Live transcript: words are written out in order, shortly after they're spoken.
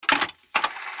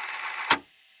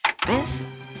This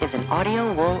is an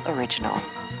Audio Wool original.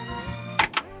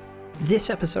 This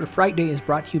episode of Friday is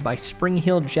brought to you by Spring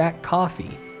Hill Jack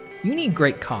Coffee. You need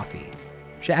great coffee.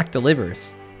 Jack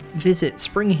delivers. Visit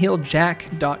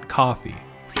springhilljack.coffee.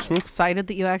 I'm excited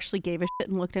that you actually gave a shit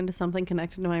and looked into something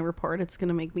connected to my report. It's going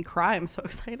to make me cry. I'm so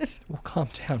excited. Well, calm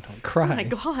down. Don't cry. Oh my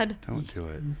God. Don't do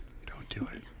it. Don't do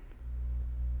it.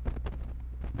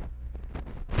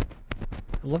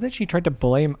 I love that she tried to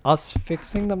blame us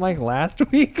fixing the mic last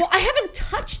week. Well, I haven't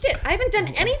touched it. I haven't done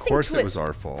anything to it. Of course it was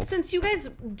our fault. Since you guys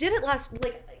did it last,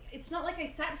 it's not like I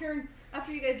sat here and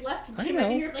after you guys left and came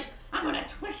back in here, it's like, I'm going to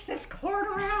twist this cord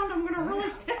around. I'm going to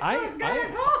really piss those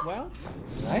guys off. Well,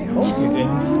 I hope you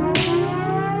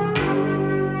didn't.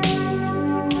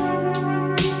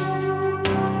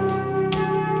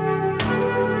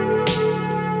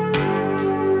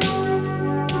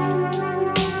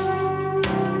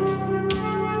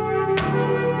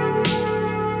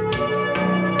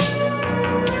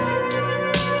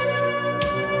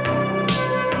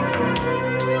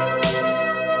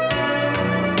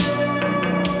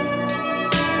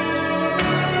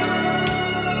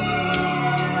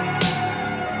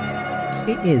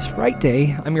 It is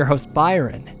Friday. I'm your host,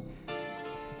 Byron.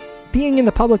 Being in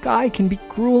the public eye can be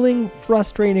grueling,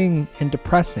 frustrating, and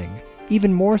depressing,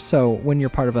 even more so when you're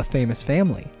part of a famous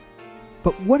family.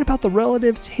 But what about the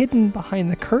relatives hidden behind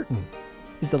the curtain?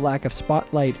 Is the lack of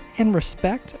spotlight and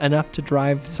respect enough to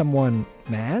drive someone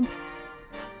mad?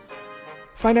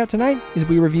 Find out tonight as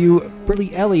we review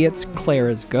Billy Elliot's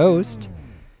Clara's Ghost,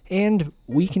 and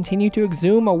we continue to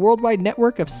exhume a worldwide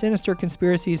network of sinister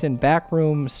conspiracies and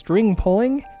backroom string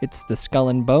pulling. It's the Skull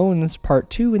and Bones Part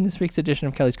 2 in this week's edition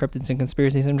of Kelly's Cryptids and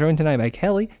Conspiracies. I'm joined tonight by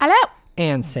Kelly. Hello.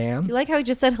 And Sam. You like how I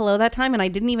just said hello that time and I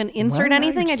didn't even insert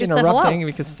anything? I just said interrupting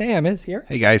hello. Because Sam is here.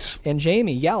 Hey, guys. And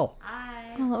Jamie, yell.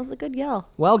 Oh, that was a good yell.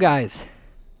 Well, guys,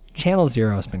 Channel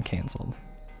Zero has been canceled.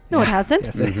 No, it hasn't.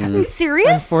 Yes, it Are you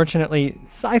serious? Unfortunately,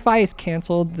 Sci-Fi has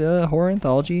canceled the horror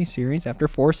anthology series after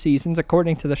 4 seasons,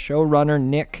 according to the showrunner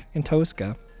Nick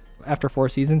Antosca. After 4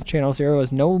 seasons, Channel Zero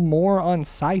is no more on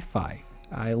Sci-Fi.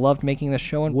 I loved making the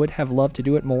show and would have loved to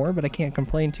do it more, but I can't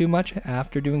complain too much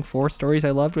after doing 4 stories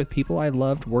I loved with people I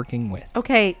loved working with.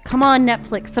 Okay, come on,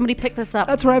 Netflix. Somebody pick this up.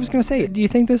 That's what I was going to say. Do you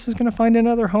think this is going to find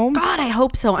another home? God, I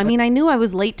hope so. I mean, I knew I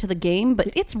was late to the game, but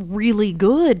it's really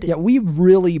good. Yeah, we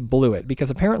really blew it because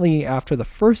apparently after the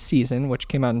first season, which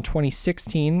came out in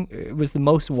 2016, it was the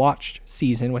most watched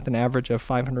season with an average of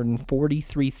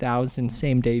 543,000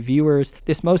 same-day viewers.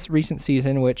 This most recent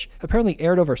season, which apparently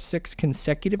aired over 6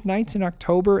 consecutive nights in October,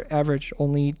 averaged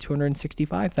only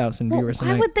 265,000 viewers a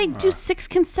night. Why would they do 6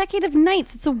 consecutive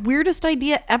nights? It's the weirdest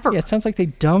idea ever. Yeah, it sounds like they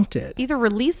dumped it. Either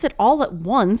release it all at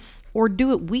once or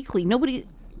do it weekly.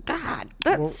 God,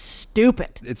 that's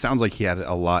stupid. It sounds like he had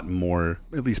a lot more,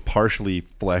 at least partially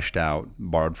fleshed out,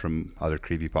 borrowed from other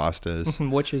creepypastas.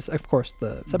 Which is, of course,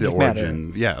 the The subject matter.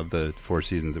 origin, of the 4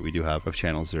 seasons that we do have of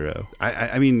Channel Zero.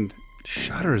 I mean,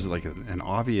 Shudder is like an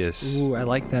obvious... Ooh, I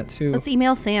like that too. Let's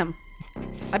email Sam.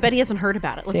 I bet he hasn't heard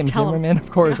about it. Let's Sam tell Zimmerman, him.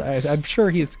 of course. I'm sure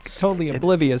he's totally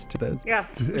oblivious to this. Yeah,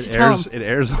 It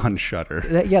airs on Shudder.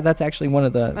 That's actually one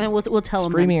of the we'll tell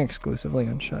him. streaming exclusively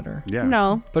on Shudder. Yeah.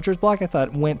 No. Butcher's Block, I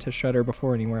thought, went to Shudder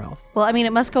before anywhere else. Well, I mean,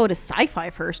 it must go to Sci-Fi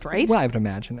first, right? Well, I would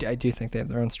imagine. I do think they have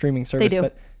their own streaming service. do.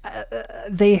 But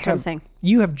they That's what I'm have. saying.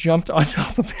 You have jumped on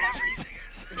top of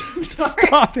everything.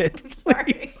 Stop it,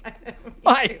 please.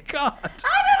 My God.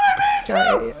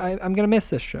 I'm going to miss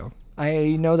this show.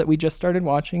 I know that we just started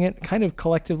watching it kind of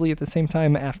collectively at the same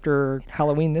time after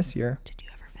Halloween this year. Did you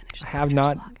ever finish? I have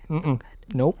not.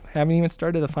 Nope. Haven't even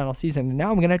started the final season. And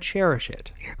now I'm going to cherish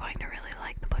it. You're going to really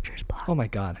like The Butcher's Block. Oh, my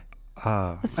God.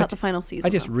 That's not the final season.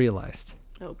 I just though. realized.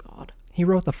 Oh God. He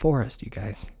wrote The Forest, you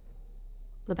guys.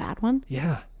 The bad one?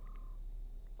 Yeah.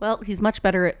 Well, he's much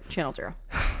better at Channel Zero.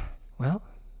 Well,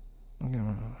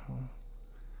 I'm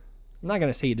not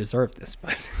going to say you deserve this,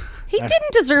 but... He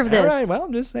didn't deserve this. All right, well,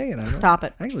 I'm just saying. Stop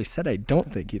it. I actually said I don't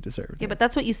think you deserved Yeah, it. but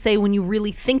that's what you say when you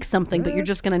really think something, but you're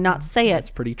just going to not say That's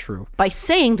it pretty true. by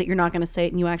saying that you're not going to say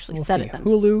it, and you actually We'll said see. it then.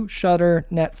 Hulu, Shudder,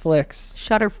 Netflix.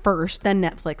 Shudder first, then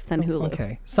Netflix, then Hulu.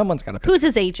 Okay, someone's got to pick. Who's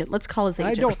his agent? Let's call his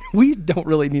agent. We don't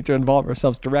really need to involve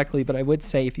ourselves directly, but I would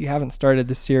say if you haven't started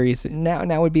the series,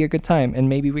 now would be a good time, and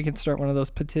maybe we could start one of those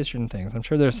petition things. I'm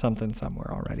sure there's something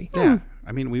somewhere already. Yeah.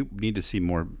 I mean, we need to see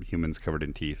more humans covered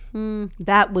in teeth.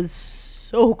 That was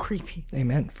so creepy.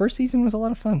 Amen. First season was a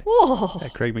lot of fun. Whoa. Yeah,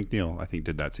 Craig McNeil, I think,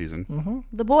 did that season.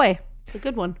 The boy. The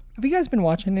good one. Have you guys been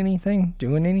watching anything?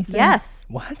 Doing anything? Yes.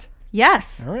 What?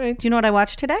 Yes. All right. Do you know what I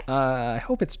watched today? I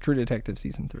hope it's True Detective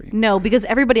season 3. No, because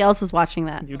everybody else is watching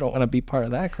that. You don't want to be part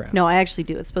of that crowd. No, I actually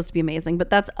do. It's supposed to be amazing. But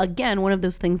that's, again, one of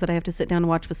those things that I have to sit down and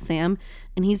watch with Sam.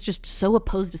 And he's just so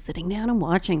opposed to sitting down and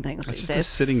watching things It's these just days.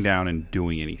 sitting down and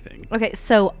doing anything. Okay,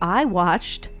 so I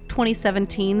watched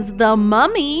 2017's The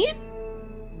Mummy.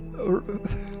 You're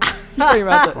talking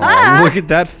about Oh, look at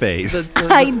that face.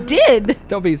 I did.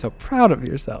 Don't be so proud of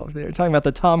yourself. They're talking about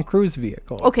the Tom Cruise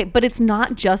vehicle. Okay, but it's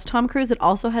not just Tom Cruise. It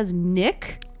also has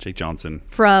Nick Jake Johnson.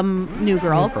 from New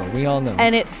Girl. Girl, we all know.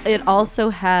 And it also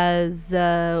has,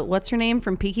 what's her name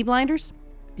from Peaky Blinders?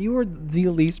 You were the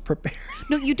least prepared.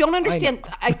 No, you don't understand.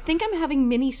 I think I'm having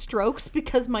mini strokes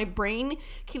because my brain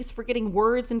keeps forgetting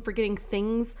words and forgetting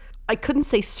things. I couldn't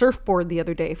say surfboard the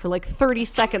other day for like 30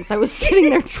 seconds. I was sitting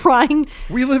there trying.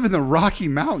 We live in the Rocky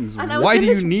Mountains. And I was Why in do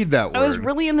this- you need that word? I was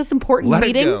really in this important Let it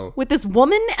meeting go. with this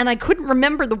woman, and I couldn't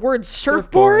remember the word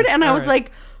surfboard, and I All was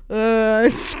right. like,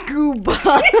 scuba.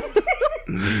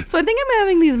 So I think I'm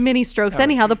having these mini strokes.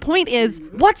 Anyhow, the point is,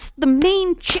 what's the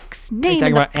main chick's Are you name? talking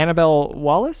in the- about Annabelle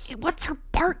Wallace? what's her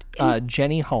part in,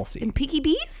 Jenny Halsey. in Peaky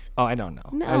Bees? Oh, I don't know.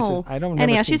 No. I don't know.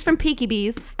 Anyhow, she's from Peaky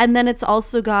Bees. And then it's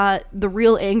also got the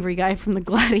real angry guy from The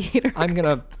Gladiator. I'm going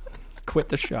to quit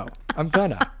the show. I'm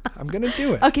gonna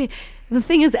do it. Okay, the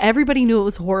thing is, everybody knew it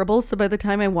was horrible. So by the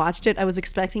time I watched it, I was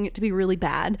expecting it to be really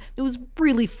bad. It was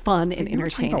really fun and You were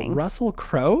talking about entertaining. Russell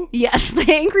Crowe? Yes,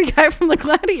 the angry guy from The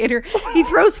Gladiator. He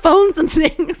throws phones and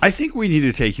things. I think we need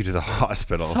to take you to the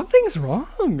hospital. Something's wrong.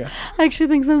 I actually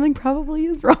think something probably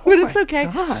is wrong, but it's my okay.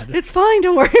 God. It's fine.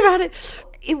 Don't worry about it.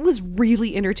 It was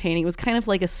really entertaining. It was kind of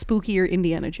like a spookier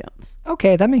Indiana Jones.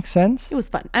 Okay, that makes sense. It was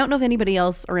fun. I don't know if anybody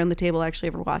else around the table actually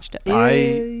ever watched it.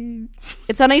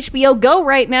 It's on HBO Go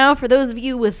right now. For those of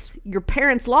you with your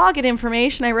parents' login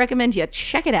information, I recommend you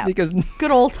check it out. Because- good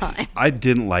old time. I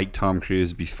didn't like Tom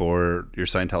Cruise before your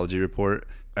Scientology report.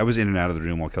 I was in and out of the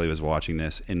room while Kelly was watching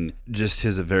this, and just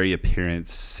his very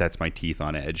appearance sets my teeth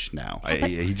on edge now.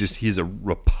 He's a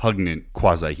repugnant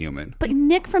quasi-human. But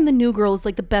Nick from The New Girl is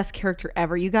like the best character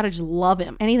ever. You gotta just love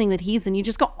him. Anything that he's in, you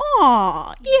just go,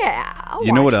 "Aw, yeah." I'll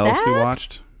You know what watch else we that."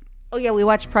 watched? Oh yeah, we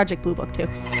watched Project Blue Book too.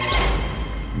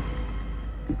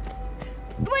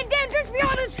 It went down just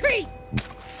beyond those trees!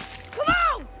 Come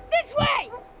on! This way!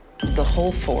 The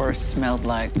whole forest smelled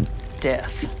like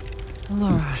death.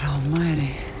 Lord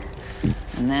Almighty.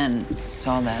 And then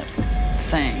saw that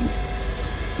thing.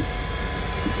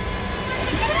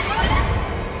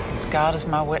 As God is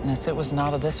my witness, it was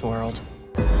not of this world.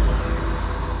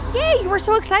 Yay, you were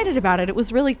so excited about it. It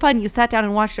was really fun. You sat down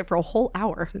and watched it for a whole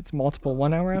hour. It's multiple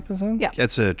 1-hour episodes? Yeah.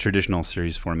 It's a traditional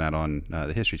series format on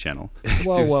the History Channel.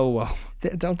 Whoa.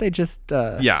 Don't they just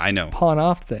Yeah, I know. pawn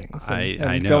off things and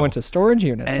I know. go into storage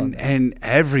units? on them? And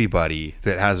everybody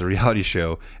that has a reality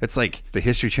show, it's like the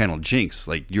History Channel jinx.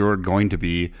 Like, you're going to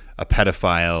be a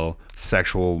pedophile,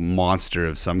 sexual monster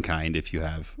of some kind if you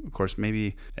have. Of course,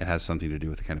 maybe it has something to do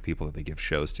with the kind of people that they give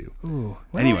shows to. Ooh.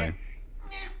 Anyway.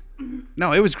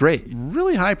 No, it was great.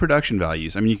 Really high production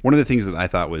values. I mean, one of the things that I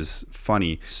thought was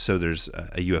funny, so there's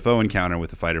a UFO encounter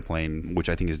with a fighter plane, which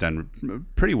I think is done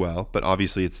pretty well, but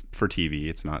obviously it's for TV.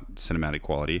 It's not cinematic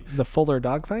quality. The Fuller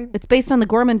dogfight? It's based on the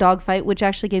Gorman dogfight, which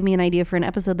actually gave me an idea for an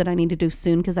episode that I need to do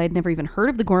soon because I'd never even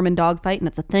heard of the Gorman dogfight, and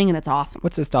it's a thing and it's awesome.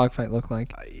 What's this dogfight look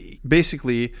like?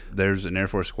 Basically, there's an Air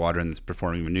Force squadron that's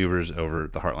performing maneuvers over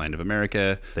the heartland of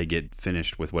America. They get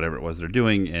finished with whatever it was they're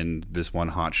doing, and this one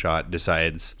hotshot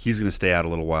decides he's going to stay out a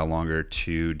little while longer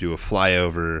to do a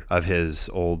flyover of his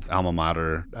old alma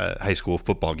mater high school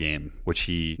football game, which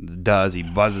he does. He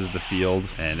buzzes the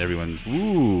field, and everyone's,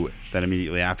 ooh. Then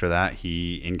immediately after that,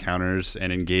 he encounters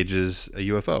and engages a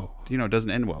UFO. You know, it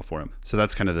doesn't end well for him. So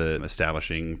that's kind of the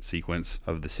establishing sequence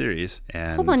of the series.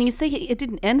 And Hold on, you say it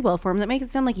didn't end well for him. That makes it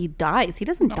sound like he dies. He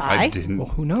doesn't die. I didn't. Well,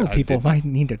 who knows? I People didn't. might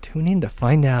need to tune in to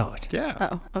find out. Yeah.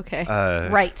 Oh, okay.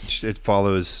 Right. It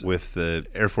follows with the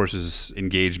Air Force's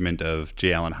engagement of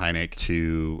J. Allen Hynek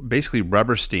to basically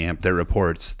rubber stamp their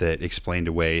reports that explained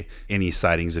away any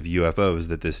sightings of UFOs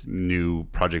that this new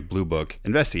Project Blue Book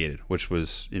investigated, which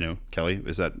was, you know, Kelly,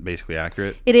 is that basically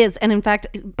accurate? It is. And in fact,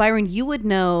 Byron, you would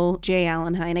know J.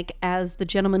 Allen Hynek as the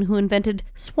gentleman who invented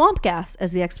swamp gas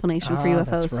as the explanation for UFOs.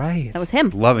 That's right. That was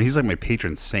him. Love him. He's like my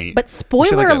patron saint. But We should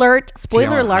spoiler like a alert, J. spoiler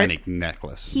Allen alert, Hynek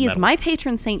necklace. he is Metal. my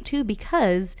patron saint too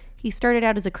because he started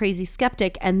out as a crazy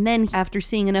skeptic, and then after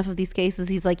seeing enough of these cases,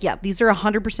 he's like, yeah, these are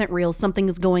 100% real. Something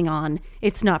is going on.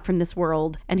 It's not from this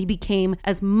world. And he became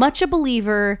as much a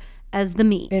believer as the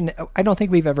me. And I don't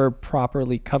think we've ever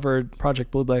properly covered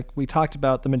Project Blue Book. We talked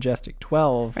about the Majestic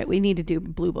 12. Right, we need to do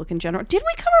Blue Book in general. Did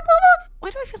we cover Blue Book? Why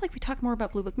do I feel like we talked more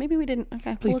about Blue Book? Maybe we didn't.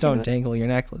 Okay. Please we'll look don't into it. dangle your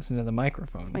necklace into the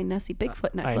microphone. My Nessie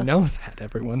Bigfoot necklace. I know that.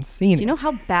 Everyone's seen Do it. you know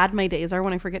how bad my days are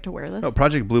when I forget to wear this? Oh,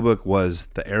 Project Blue Book was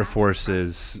the Air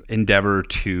Force's endeavor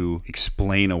to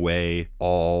explain away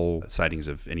all sightings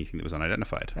of anything that was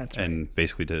unidentified. That's right. And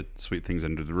basically to sweep things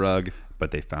under the rug.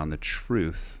 But they found the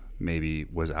truth maybe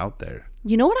was out there.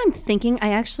 You know what I'm thinking?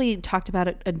 I actually talked about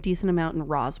it a decent amount in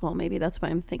Roswell. Maybe that's why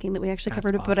I'm thinking that we actually That's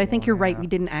covered it. But I think possible, you're right. yeah. We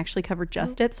didn't actually cover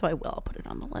just it, so I will. I'll put it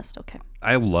on the list. Okay.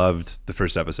 I loved the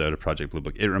first episode of Project Blue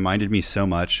Book. It reminded me so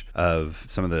much of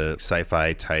some of the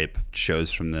sci-fi type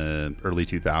shows from the early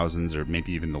 2000s or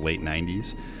maybe even the late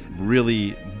 90s.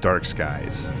 Really dark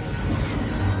skies.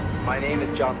 My name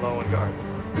is John Lowengarth.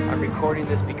 I'm recording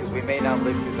this because we may not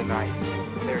live through the night.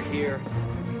 They're here.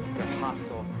 They're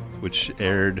hostile. Which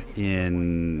aired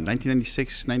in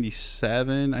 1996,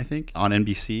 97, I think, on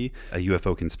NBC, a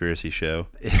UFO conspiracy show.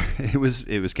 It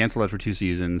was canceled after 2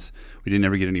 seasons. We didn't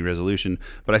ever get any resolution,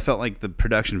 but I felt like the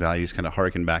production values kind of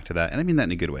harkened back to that, and I mean that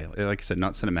in a good way. Like I said,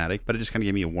 not cinematic, but it just kind of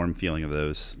gave me a warm feeling of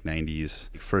those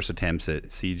 90s first attempts at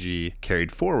CG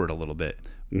carried forward a little bit.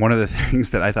 One of the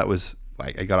things that I thought was,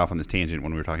 I got off on this tangent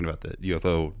when we were talking about the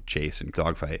UFO chase and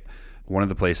dogfight. One of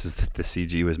the places that the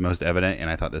CG was most evident, and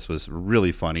I thought this was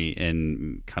really funny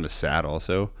and kind of sad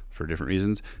also for different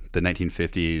reasons, the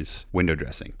 1950s window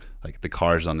dressing. Like the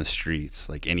cars on the streets,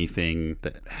 like anything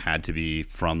that had to be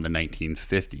from the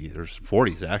 1950s or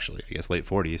 40s, actually, I guess late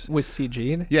 40s. Was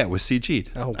CG'd? Yeah, it was CG'd.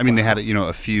 Oh, I mean, they wow. had,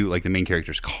 a few, like the main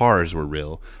character's cars were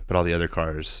real, but all the other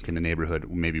cars in the neighborhood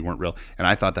maybe weren't real. And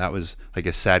I thought that was like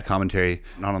a sad commentary,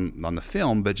 not on the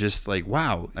film, but just like,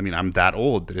 wow. I mean, I'm that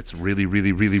old that it's really,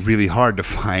 really, really, really hard to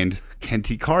find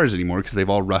antique cars anymore because they've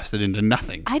all rusted into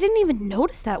nothing. I didn't even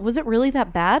notice that. Was it really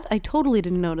that bad? I totally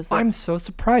didn't notice that. I'm so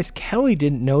surprised. Kelly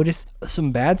didn't notice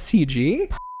some bad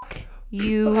CG.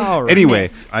 You. All right. Anyway,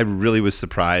 Miss. I really was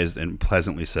surprised and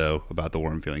pleasantly so about the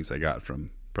warm feelings I got from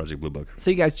Project Blue Book.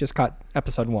 So you guys just caught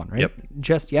episode 1, right? Yep.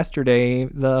 Just yesterday,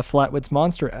 the Flatwoods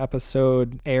Monster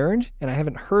episode aired, and I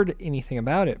haven't heard anything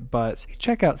about it, but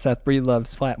check out Seth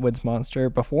Breedlove's Flatwoods Monster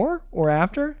before or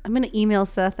after. I'm going to email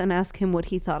Seth and ask him what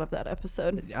he thought of that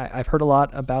episode. I've heard a lot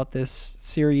about this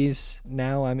series.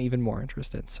 Now I'm even more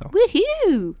interested. So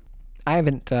Woohoo! I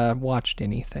haven't watched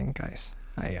anything, guys.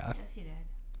 Yes, you did.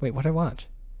 Wait, what did I watch?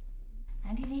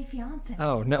 90 Day Fiance.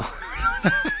 Oh, no.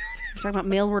 Talking about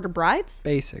mail order brides?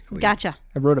 Basically. Gotcha.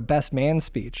 I wrote a best man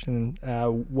speech, and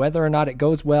whether or not it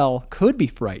goes well could be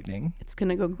frightening. It's going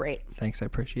to go great. Thanks, I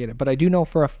appreciate it. But I do know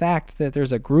for a fact that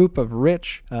there's a group of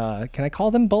rich, can I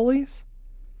call them bullies?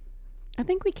 I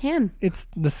think we can. It's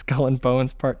the Skull and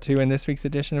Bones Part 2 in this week's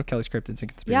edition of Kelly's Cryptids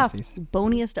and Yeah, Conspiracies.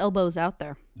 boniest elbows out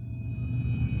there.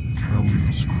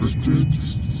 Kelly's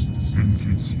Cryptids and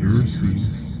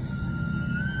Conspiracies.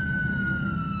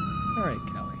 All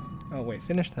right, Kelly. Oh, wait,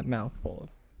 finish that mouthful of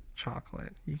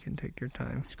chocolate. You can take your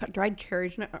time. It's got dried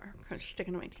cherries in it. Kind of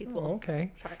sticking to my teeth a little. Oh,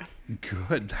 okay. Sorry.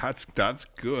 Good. That's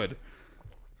good.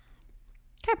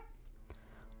 Okay.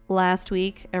 Last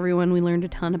week, everyone, we learned a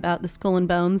ton about the Skull and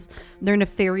Bones, their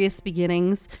nefarious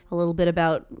beginnings, a little bit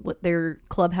about what their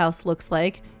clubhouse looks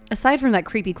like. Aside from that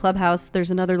creepy clubhouse,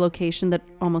 there's another location that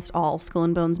almost all Skull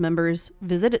and Bones members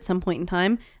visit at some point in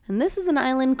time, and this is an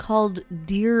island called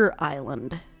Deer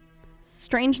Island.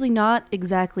 Strangely not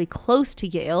exactly close to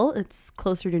Yale. It's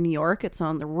closer to New York. It's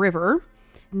on the river.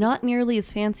 Not nearly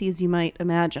as fancy as you might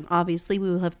imagine. Obviously, we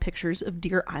will have pictures of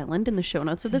Deer Island in the show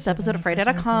notes of this episode of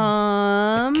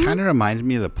Friday.com. Kind of reminded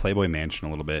me of the Playboy Mansion a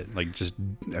little bit. Like, just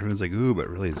everyone's like, ooh, but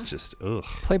really it's just, ugh.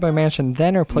 Playboy Mansion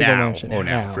then or Playboy Now. Mansion? Oh,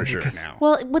 now, for sure, because- now.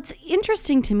 Well, what's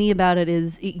interesting to me about it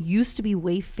is it used to be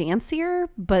way fancier,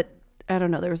 but I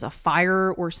don't know, there was a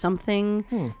fire or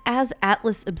something. As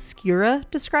Atlas Obscura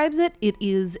describes it, it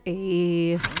is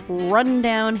a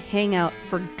rundown hangout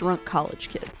for drunk college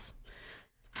kids.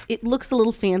 It looks a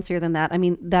little fancier than that. I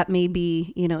mean, that may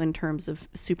be, in terms of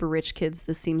super rich kids,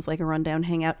 this seems like a rundown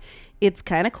hangout. It's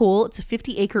kind of cool. It's a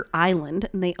 50-acre island,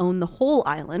 and they own the whole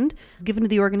island. It's given to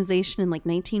the organization in like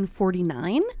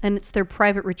 1949, and it's their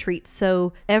private retreat.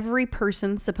 So every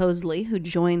person, supposedly, who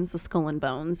joins the Skull and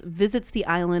Bones visits the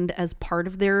island as part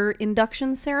of their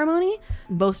induction ceremony.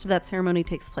 Most of that ceremony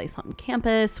takes place on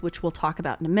campus, which we'll talk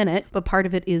about in a minute, but part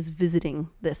of it is visiting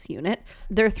this unit.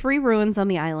 There are 3 ruins on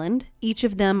the island. Each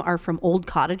of them are from old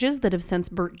cottages that have since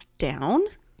burnt down.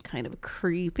 Kind of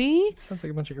creepy. Sounds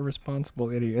like a bunch of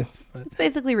irresponsible idiots. But It's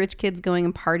basically rich kids going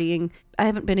and partying. I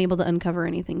haven't been able to uncover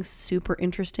anything super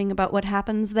interesting about what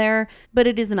happens there, but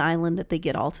it is an island that they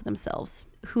get all to themselves.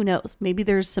 Who knows? Maybe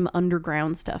there's some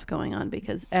underground stuff going on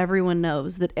because everyone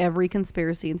knows that every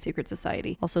conspiracy and secret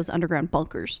society also has underground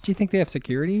bunkers. do you think they have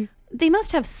security? They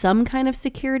must have some kind of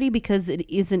security because it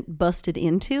isn't busted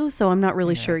into, so I'm not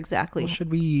really sure exactly. Well, should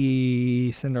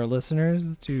we send our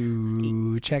listeners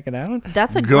to check it out?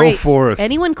 That's a Go great... forth.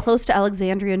 Anyone close to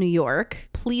Alexandria, New York,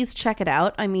 please check it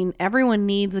out. I mean, everyone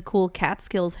needs a cool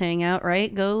Catskills hangout,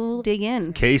 right? Go dig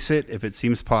in. Case it if it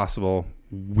seems possible.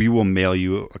 We will mail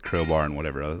you a crowbar and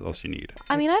whatever else you need.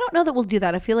 I mean, I don't know that we'll do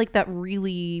that. I feel like that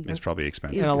really... It's probably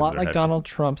expensive. And a 'cause lot they're like heavy. Donald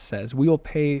Trump says, we will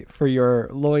pay for your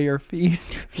lawyer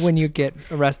fees when you get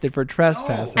arrested for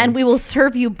trespassing. And we will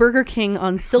serve you Burger King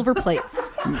on silver plates.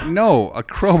 No, a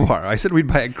crowbar. I said we'd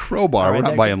buy a crowbar. All right, We're not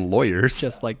that buying lawyers.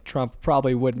 Just like Trump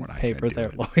probably wouldn't not pay gonna for do their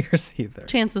it. lawyers either.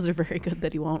 Chances are very good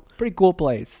that he won't. Pretty cool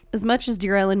place. As much as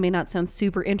Deer Island may not sound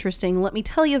super interesting, let me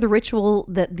tell you the ritual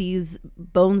that these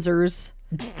bonesers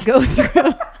go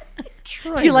through.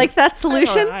 Do you like that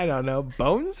solution? I don't know.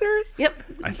 Bonesers? Yep.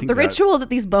 I think The that- ritual that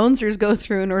these bonesers go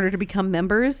through in order to become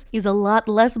members is a lot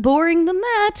less boring than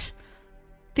that.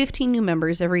 15 new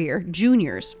members every year,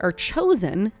 juniors, are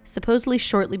chosen supposedly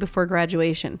shortly before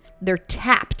graduation. They're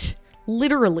tapped.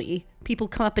 Literally, people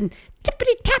come up and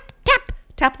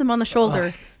tap them on the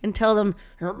shoulder and tell them,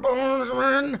 "You're a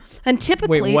bonesman." And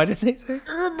typically... Wait, what did they say?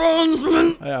 You're a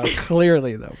bonesman.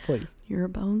 Clearly, though, please. You're a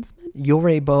bonesman? You're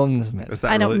a bonesman. Is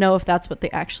that I don't really- know if that's what they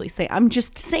actually say. I'm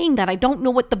just saying that. I don't know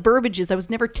what the verbiage is. I was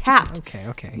never tapped.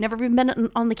 Okay. Never even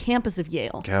been on the campus of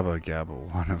Yale. Gabba,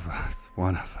 gabba, one of us.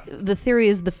 The theory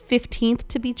is the 15th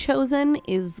to be chosen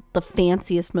is the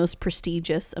fanciest, most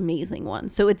prestigious, amazing one.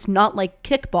 So it's not like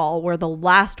kickball where the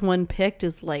last one picked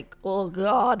is like, oh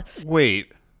God.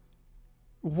 Wait.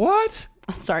 What?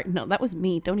 Sorry, no, that was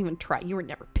me. Don't even try. You were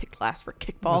never picked last for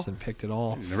kickball. Wasn't picked at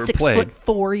all. Never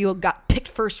 6'4", you got picked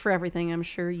first for everything. I'm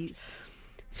sure you.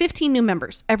 15 new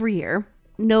members every year.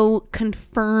 No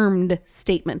confirmed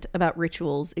statement about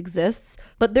rituals exists,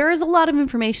 but there is a lot of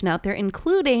information out there,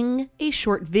 including a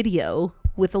short video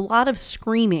with a lot of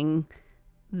screaming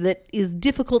that is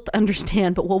difficult to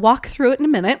understand, but we'll walk through it in a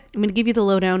minute. I'm going to give you the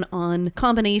lowdown on a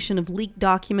combination of leaked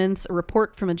documents, a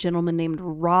report from a gentleman named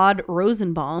Rod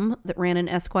Rosenbaum that ran an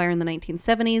Esquire in the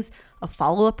 1970s, a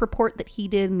follow-up report that he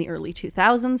did in the early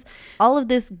 2000s. All of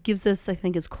this gives us, I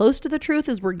think, as close to the truth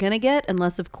as we're going to get,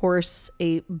 unless, of course,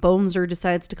 a boneser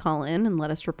decides to call in and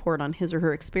let us report on his or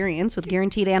her experience with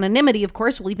guaranteed anonymity. Of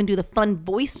course, we'll even do the fun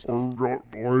voice.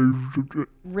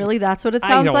 Really? That's what it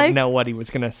sounds I like? don't know what he was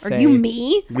going to say. Are you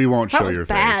me? We won't That show was your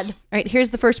bad. face. All right,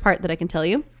 here's the first part that I can tell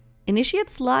you.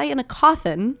 Initiates lie in a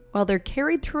coffin while they're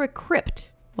carried through a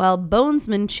crypt, while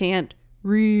bonesmen chant,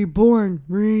 "Reborn,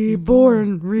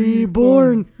 reborn,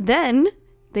 reborn." Then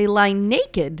they lie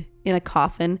naked in a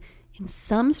coffin. In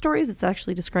some stories, it's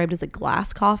actually described as a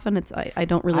glass coffin. I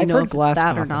don't really I've know heard if it's glass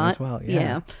that or coffin not. as well,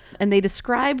 yeah. And they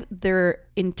describe their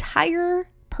entire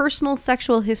personal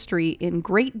sexual history in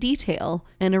great detail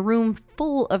in a room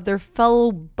full of their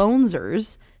fellow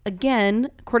bonesers. Again,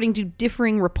 according to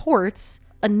differing reports,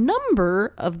 a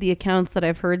number of the accounts that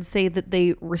I've heard say that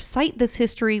they recite this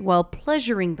history while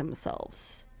pleasuring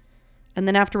themselves. And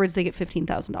then afterwards they get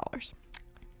 $15,000.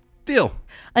 Deal.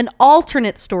 An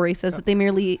alternate story says that they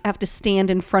merely have to stand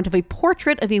in front of a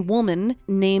portrait of a woman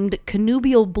named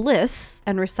Connubial Bliss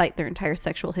and recite their entire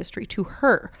sexual history to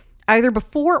her. Either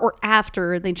before or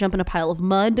after they jump in a pile of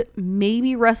mud,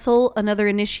 maybe wrestle another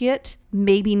initiate,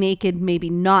 maybe naked, maybe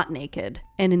not naked.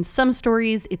 And in some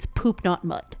stories, it's poop, not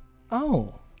mud.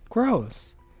 Oh,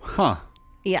 gross. Huh.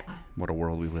 Yeah. What a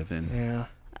world we live in. Yeah.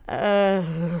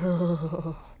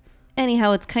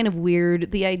 Anyhow, it's kind of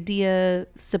weird. The idea,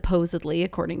 supposedly,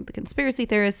 according to the conspiracy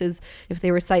theorists, is if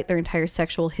they recite their entire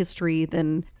sexual history,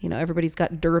 then, everybody's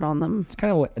got dirt on them. It's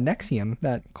kind of what Nexium,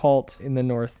 that cult in the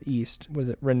Northeast, was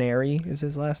it Ranieri is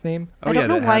his last name? I don't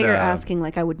know why you're asking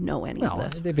like I would know any Well,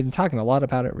 of this. they've been talking a lot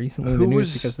about it recently in Who the news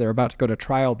was- because they're about to go to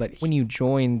trial. But when you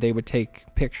join, they would take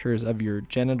pictures of your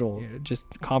genital, just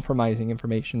compromising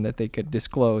information that they could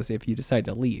disclose if you decide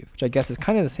to leave, which I guess is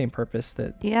kind of the same purpose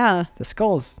that Yeah. the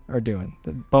skulls are doing,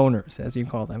 the boners, as you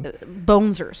call them.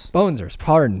 Bonesers. Bonesers,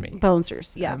 pardon me.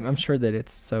 Bonesers, yeah. I'm sure that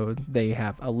it's so they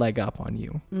have a leg up on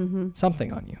you,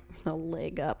 something on you. A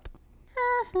leg up.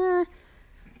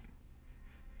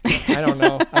 I don't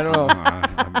know.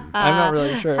 I'm not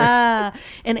really sure.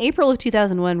 In April of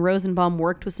 2001, Rosenbaum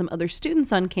worked with some other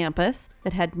students on campus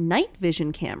that had night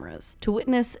vision cameras to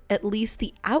witness at least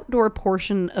the outdoor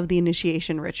portion of the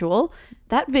initiation ritual.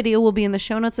 That video will be in the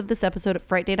show notes of this episode at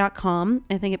frightday.com.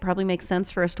 I think it probably makes sense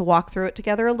for us to walk through it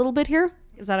together a little bit here.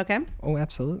 Is that okay? Oh,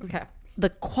 absolutely. Okay. The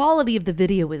quality of the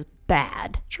video is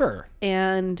bad. Sure.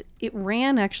 And it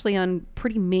ran actually on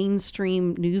pretty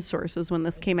mainstream news sources when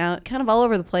this came out, kind of all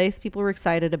over the place. People were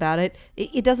excited about it.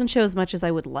 It doesn't show as much as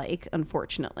I would like,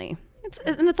 unfortunately.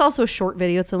 It's also a short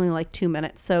video. It's only like 2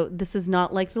 minutes. So this is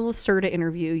not like the Lacerda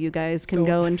interview. You guys can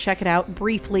go and check it out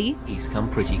briefly. He's come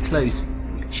pretty close.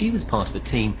 She was part of a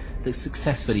team that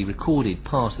successfully recorded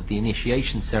part of the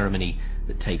initiation ceremony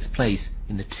that takes place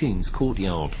in the tomb's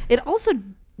courtyard. It also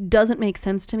doesn't make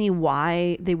sense to me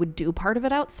why they would do part of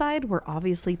it outside where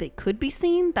obviously they could be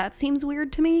seen. That seems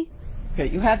weird to me. Okay,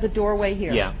 you have the doorway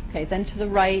here. Yeah. Okay, then to the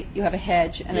right you have a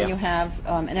hedge, and then you have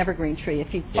an evergreen tree.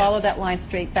 If you follow that line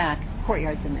straight back,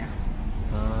 courtyard's in there.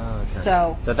 Okay.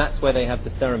 So that's where they have the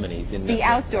ceremonies in the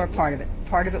outdoor part of it.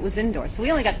 Part of it was indoors. So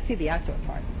we only got to see the outdoor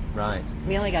part. Right.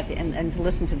 We only got to and to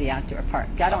listen to the outdoor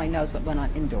part. God only knows what went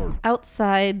on indoors.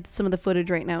 Outside, some of the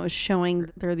footage right now is showing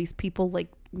there are these people like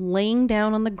laying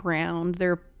down on the ground.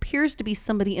 There appears to be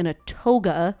somebody in a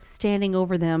toga standing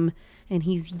over them, and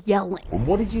he's yelling.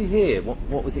 What did you hear?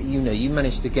 What was it you know? You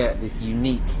managed to get this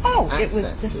unique It was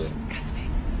access to it.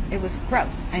 disgusting. It was gross.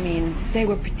 I mean, they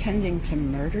were pretending to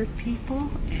murder people.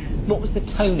 What was the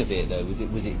tone of it though? Was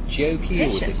it jokey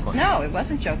or was it quite... No, it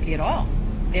wasn't jokey at all.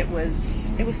 It was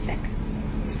sick.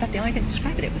 It's about the only thing to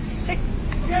describe it. It was sick.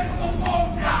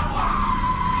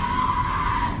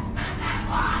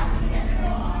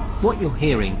 What you're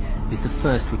hearing is the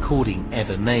first recording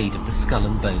ever made of the Skull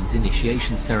and Bones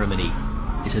initiation ceremony.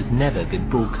 It has never been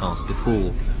broadcast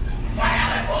before.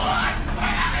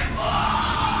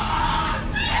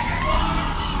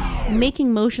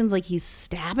 Making motions like he's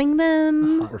stabbing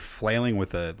them. Or flailing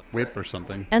with a whip or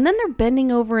something. And then they're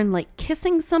bending over and like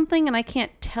kissing something, and I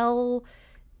can't tell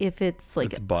if it's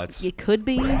like... It's butts. It could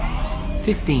be.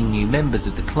 15 new members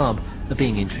of the club are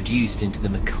being introduced into the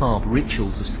macabre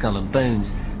rituals of Skull and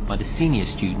Bones by the senior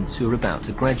students who are about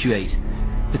to graduate.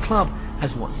 The club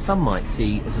has what some might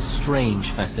see as a strange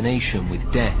fascination with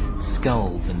death,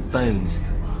 skulls and bones.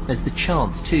 There's the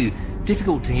chants too,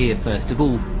 difficult to hear first of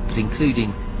all, but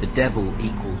including the devil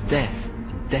equals death,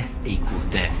 and death equals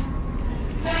death.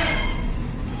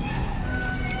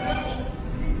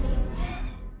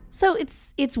 So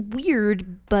it's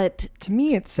weird, but To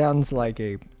me, it sounds like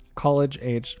a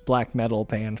college-aged black metal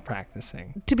band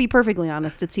practicing. to be perfectly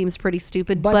honest, it seems pretty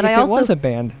stupid. But But if I also it was a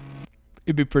band,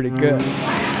 it'd be pretty good.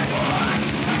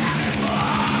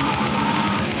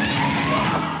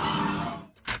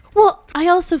 Well, I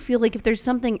also feel like if there's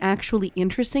something actually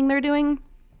interesting they're doing,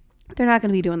 they're not going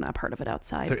to be doing that part of it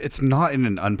outside. It's not in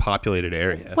an unpopulated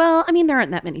area. Well, I mean, there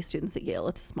aren't that many students at Yale.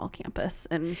 It's a small campus.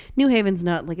 And New Haven's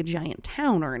not like a giant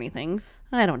town or anything.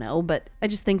 I don't know, but I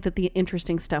just think that the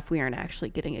interesting stuff we aren't actually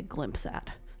getting a glimpse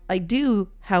at. I do,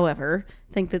 however,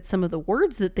 think that some of the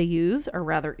words that they use are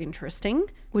rather interesting,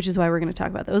 which is why we're going to talk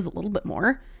about those a little bit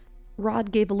more.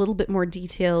 Rod gave a little bit more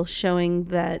detail showing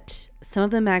that some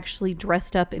of them actually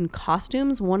dressed up in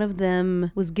costumes. One of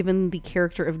them was given the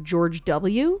character of George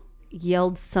W.,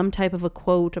 yelled some type of a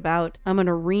quote about, I'm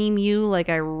gonna ream you like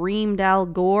I reamed Al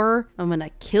Gore. I'm gonna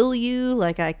kill you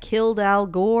like I killed Al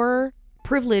Gore.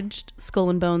 Privileged Skull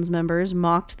and Bones members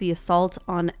mocked the assault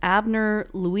on Abner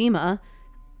Louima.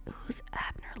 Who's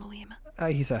Abner Louima?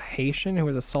 He's a Haitian who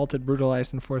was assaulted,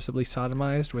 brutalized, and forcibly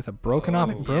sodomized with a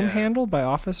broken-off broom handle by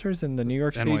officers in the New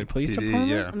York City Police Department.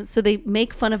 Yeah. So they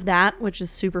make fun of that, which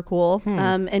is super cool,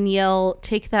 and yell,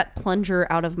 take that plunger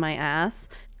out of my ass.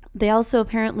 They also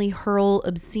apparently hurl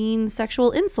obscene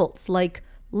sexual insults like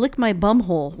lick my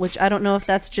bumhole, which I don't know if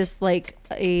that's just like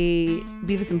a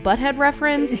Beavis and Butthead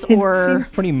reference or... It seems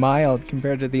pretty mild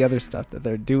compared to the other stuff that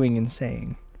they're doing and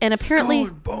saying. And apparently...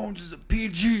 Skull and Bones is a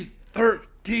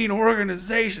PG-13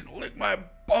 organization. Lick my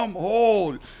bum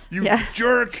hole, you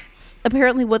jerk.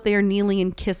 Apparently what they are kneeling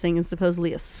and kissing is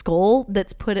supposedly a skull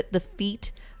that's put at the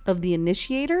feet of the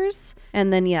initiators.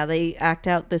 And then, they act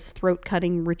out this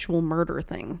throat-cutting ritual murder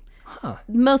thing. The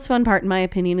most fun part, in my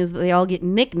opinion, is that they all get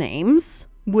nicknames,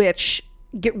 which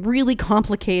get really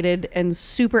complicated and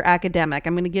super academic.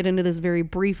 I'm going to get into this very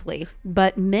briefly.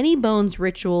 But many Bones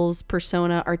rituals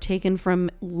persona are taken from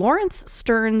Lawrence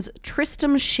Stern's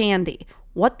Tristram Shandy.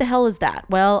 What the hell is that?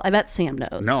 Well, I bet Sam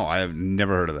knows. No, I have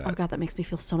never heard of that. Oh, God, that makes me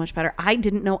feel so much better. I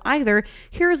didn't know either.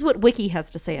 Here's what Wiki has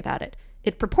to say about it.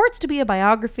 It purports to be a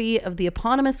biography of the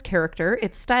eponymous character.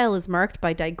 Its style is marked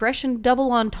by digression,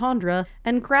 double entendre,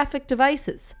 and graphic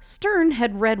devices. Stern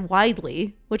had read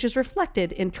widely, which is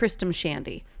reflected in Tristram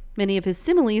Shandy. Many of his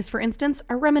similes, for instance,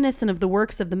 are reminiscent of the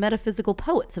works of the metaphysical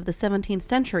poets of the 17th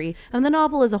century, and the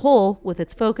novel as a whole, with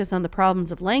its focus on the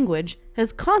problems of language,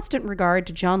 has constant regard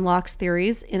to John Locke's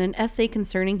theories in an essay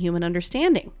concerning human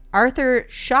understanding. Arthur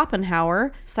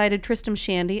Schopenhauer cited Tristram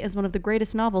Shandy as one of the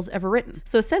greatest novels ever written.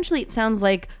 So essentially it sounds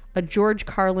like a George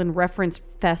Carlin reference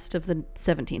fest of the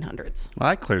 1700s. Well,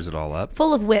 that clears it all up.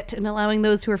 Full of wit and allowing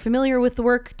those who are familiar with the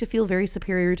work to feel very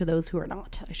superior to those who are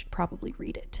not. I should probably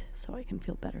read it so I can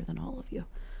feel better than all of you.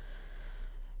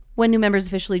 When new members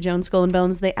officially join Skull and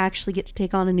Bones, they actually get to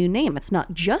take on a new name. It's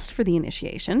not just for the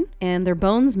initiation, and their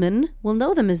bonesmen will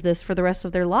know them as this for the rest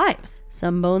of their lives.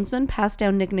 Some bonesmen pass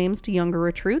down nicknames to younger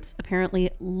recruits.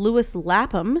 Apparently, Louis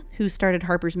Lapham, who started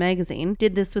Harper's Magazine,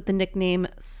 did this with the nickname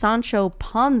Sancho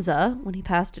Panza when he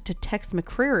passed it to Tex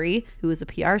McCreary, who was a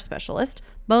PR specialist.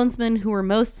 Bonesmen who were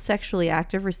most sexually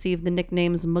active received the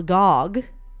nicknames Magog.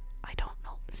 I don't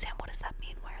know. Sam, what does that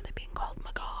mean? Why are they being called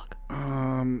Magog?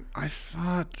 I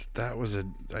thought that was a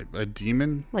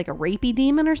demon. Like a rapey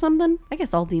demon or something? I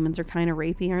guess all demons are kind of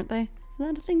rapey, aren't they?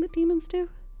 Isn't that a thing that demons do?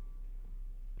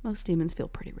 Most demons feel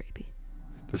pretty rapey.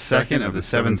 The second of the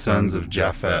 7 sons of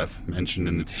Japheth, mentioned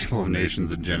in the Table of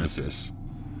Nations in Genesis.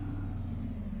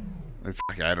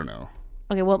 I don't know.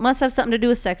 Okay, well, it must have something to do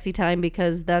with sexy time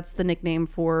because that's the nickname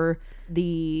for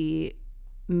the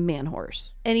man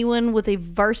horse. Anyone with a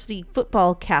varsity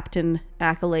football captain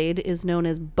accolade is known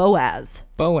as Boaz.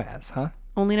 Boaz, huh?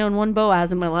 Only known one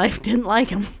Boaz in my life. Didn't like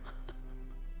him.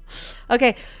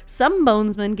 Okay, some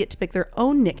bonesmen get to pick their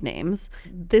own nicknames.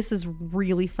 This is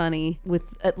really funny with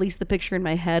at least the picture in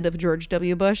my head of George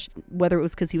W. Bush. Whether it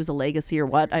was because he was a legacy or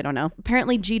what, I don't know.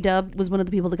 Apparently G-Dub was one of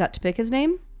the people that got to pick his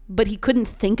name, but he couldn't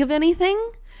think of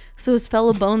anything. So his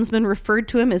fellow bonesmen referred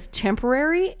to him as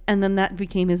Temporary, and then that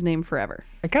became his name forever.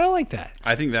 I kind of like that.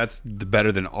 I think that's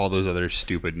better than all those other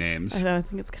stupid names. I know, I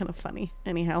think it's kind of funny.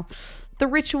 Anyhow, the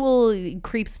ritual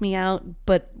creeps me out,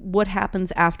 but what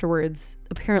happens afterwards,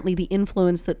 apparently the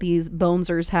influence that these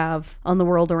bonesers have on the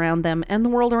world around them and the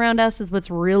world around us is what's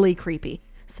really creepy.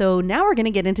 So now we're going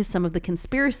to get into some of the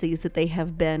conspiracies that they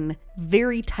have been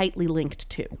very tightly linked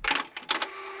to.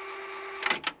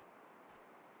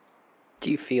 Do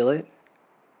you feel it?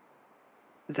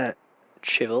 That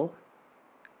chill?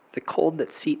 The cold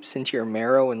that seeps into your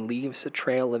marrow and leaves a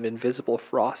trail of invisible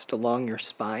frost along your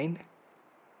spine?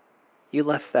 You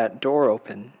left that door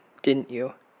open, didn't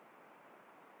you?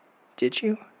 Did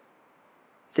you?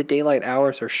 The daylight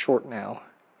hours are short now,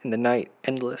 and the night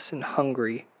endless and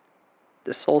hungry.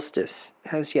 The solstice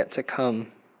has yet to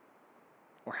come.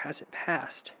 Or has it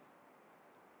passed?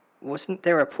 Wasn't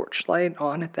there a porch light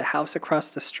on at the house across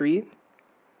the street?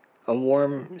 A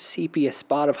warm, sepia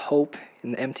spot of hope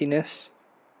in the emptiness?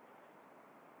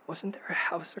 Wasn't there a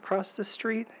house across the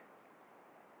street?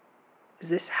 Is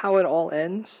this how it all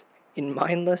ends? In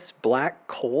mindless, black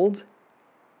cold?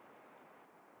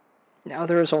 Now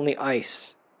there is only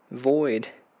ice, void,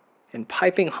 and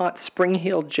piping hot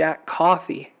Spring-Heeled Jack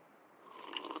coffee.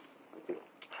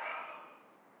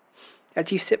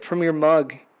 As you sip from your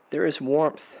mug, there is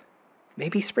warmth.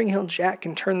 Maybe Spring-Heeled Jack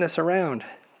can turn this around,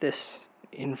 this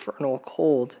infernal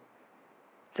cold.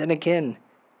 Then again,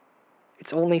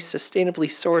 it's only sustainably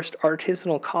sourced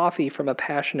artisanal coffee from a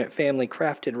passionate family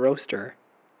crafted roaster.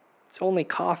 It's only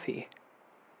coffee.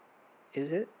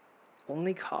 Is it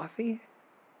only coffee?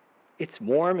 It's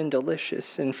warm and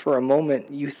delicious, and for a moment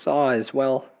you thaw as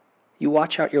well. You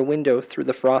watch out your window through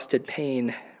the frosted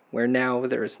pane, where now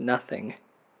there is nothing.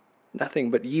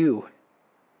 Nothing but you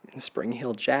and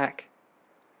Spring-Heeled Jack.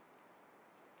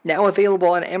 Now available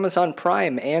on Amazon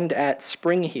Prime and at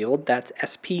Spring-Heeled, that's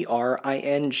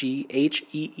SPRINGHEELD,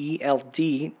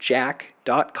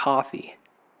 Jack.coffee.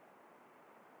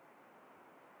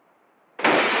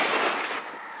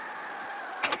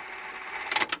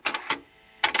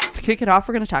 To kick it off,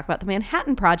 we're going to talk about the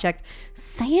Manhattan Project.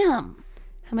 Sam,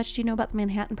 how much do you know about the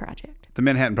Manhattan Project? The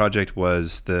Manhattan Project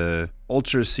was the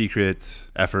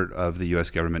ultra-secret effort of the U.S.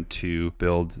 government to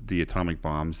build the atomic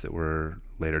bombs that were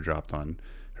later dropped on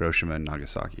Hiroshima and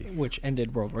Nagasaki. Which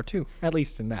ended World War II, at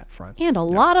least in that front. And a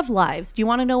lot of lives. Do you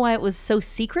want to know why it was so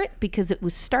secret? Because it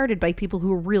was started by people who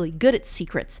were really good at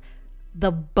secrets.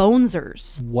 The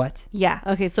Bonesers. What? Yeah.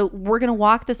 Okay, so we're going to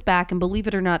walk this back, and believe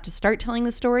it or not, to start telling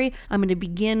the story, I'm going to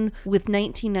begin with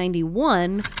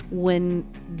 1991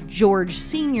 when George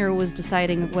Sr. was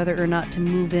deciding whether or not to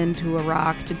move into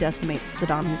Iraq to decimate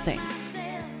Saddam Hussein.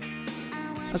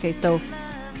 Okay, so...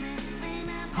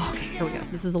 Okay, here we go.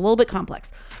 This is a little bit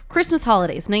complex. Christmas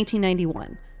holidays,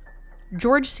 1991.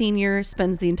 George Sr.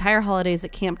 spends the entire holidays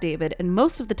at Camp David, and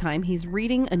most of the time he's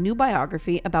reading a new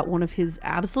biography about one of his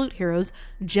absolute heroes,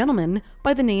 a gentleman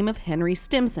by the name of Henry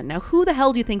Stimson. Now, who the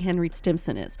hell do you think Henry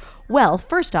Stimson is? Well,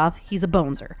 first off, he's a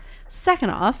boneser.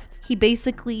 Second off, He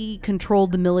basically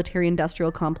controlled the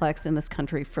military-industrial complex in this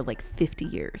country for like 50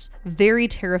 years. Very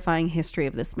terrifying history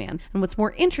of this man. And what's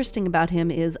more interesting about him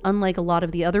is, unlike a lot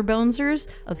of the other Bonesers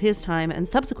of his time and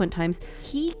subsequent times,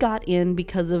 he got in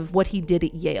because of what he did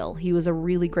at Yale. He was a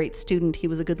really great student. He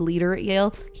was a good leader at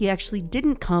Yale. He actually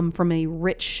didn't come from a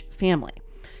rich family.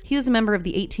 He was a member of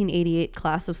the 1888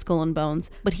 class of Skull and Bones,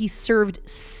 but he served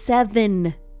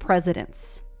 7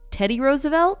 presidents. Teddy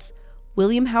Roosevelt,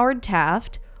 William Howard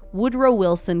Taft, Woodrow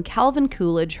Wilson, Calvin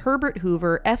Coolidge, Herbert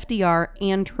Hoover, FDR,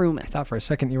 and Truman. I thought for a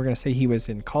second you were going to say he was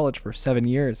in college for 7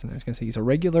 years, and I was going to say he's a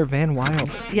regular Van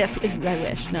Wilder. Yes, I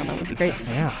wish. No, that would be great.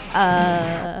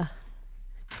 Yeah.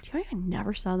 Do you know I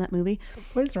never saw that movie?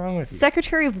 What is wrong with you?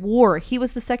 Secretary of War. He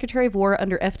was the Secretary of War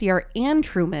under FDR and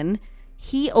Truman.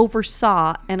 He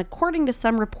oversaw, and according to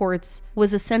some reports,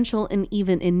 was essential in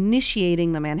even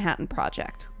initiating the Manhattan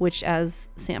Project, which, as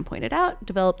Sam pointed out,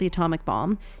 developed the atomic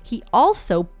bomb. He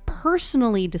also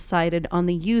personally decided on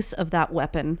the use of that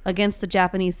weapon against the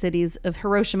Japanese cities of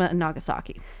Hiroshima and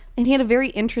Nagasaki. And he had a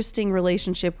very interesting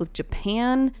relationship with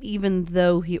Japan, even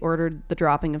though he ordered the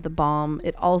dropping of the bomb.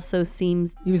 It also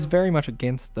seems... He was very much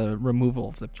against the removal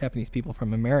of the Japanese people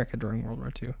from America during World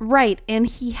War II. Right, and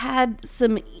he had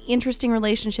some interesting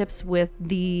relationships with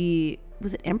the...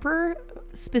 Was it Emperor?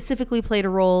 Specifically played a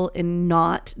role in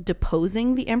not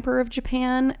deposing the Emperor of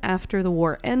Japan after the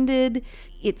war ended.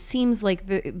 It seems like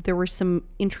there were some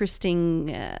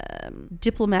interesting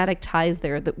diplomatic ties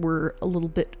there that were a little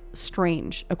bit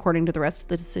strange, according to the rest of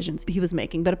the decisions he was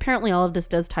making. But apparently all of this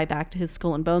does tie back to his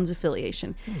Skull and Bones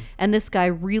affiliation. And this guy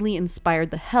really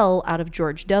inspired the hell out of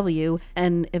George W.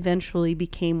 and eventually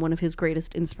became one of his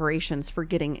greatest inspirations for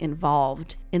getting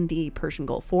involved in the Persian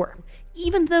Gulf War.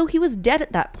 Even though he was dead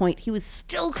at that point, he was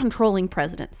still controlling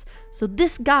presidents. So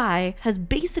this guy has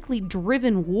basically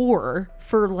driven war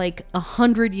for like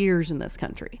 100 years in this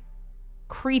country.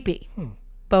 Creepy.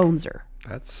 Boneser.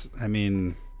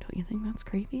 Don't you think that's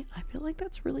creepy? I feel like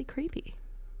that's really creepy.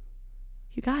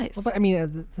 You guys. Well, but I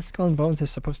mean, the Skull and Bones is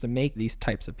supposed to make these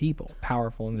types of people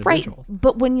powerful individuals. Right.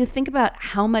 But when you think about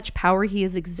how much power he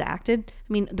has exacted,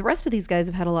 I mean, the rest of these guys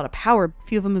have had a lot of power. A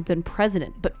few of them have been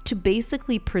president. But to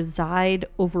basically preside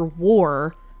over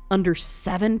war under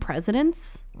 7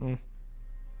 presidents? I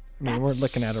mean, we're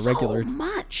looking at a regular... so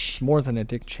much. More than a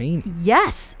Dick Cheney.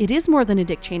 Yes, it is more than a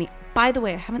Dick Cheney. By the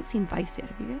way, I haven't seen Vice yet.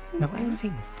 Have you guys seen No, Vice? I haven't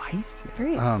seen Vice yet.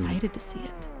 Very excited to see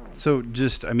it. So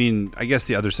just, I mean, I guess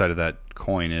the other side of that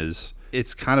coin is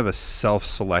it's kind of a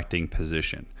self-selecting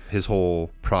position. His whole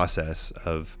process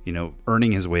of,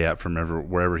 earning his way up from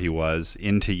wherever he was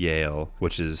into Yale,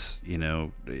 which is,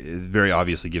 it very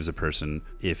obviously gives a person,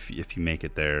 if you make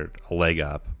it there, a leg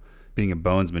up. Being a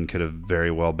bonesman could have very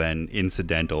well been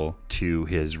incidental to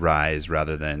his rise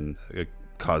rather than a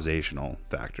causational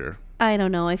factor. I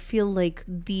don't know. I feel like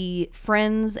the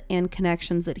friends and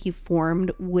connections that he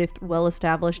formed with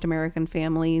well-established American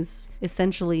families,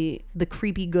 essentially the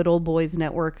creepy good old boys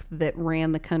network that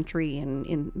ran the country and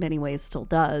in many ways still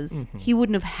does, he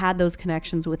wouldn't have had those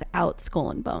connections without Skull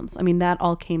and Bones. I mean, that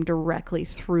all came directly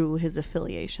through his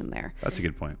affiliation there. That's a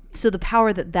good point. So the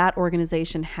power that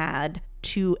organization had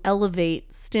to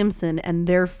elevate Stimson and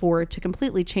therefore to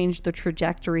completely change the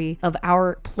trajectory of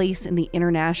our place in the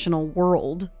international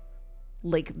world,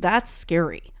 like, that's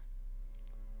scary.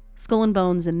 Skull and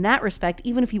Bones, in that respect,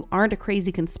 even if you aren't a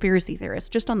crazy conspiracy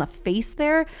theorist, just on the face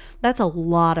there, that's a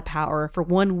lot of power for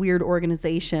one weird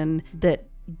organization that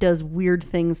does weird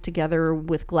things together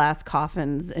with glass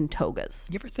coffins and togas.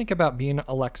 You ever think about being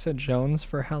Alexa Jones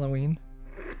for Halloween?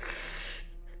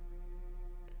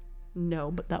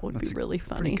 No, but that would be really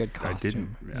funny. Pretty good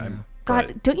costume.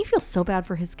 God, don't you feel so bad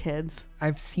for his kids?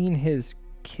 I've seen his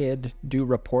kid do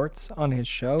reports on his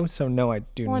show, so no, I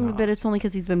do Well, not. but it's only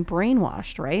because he's been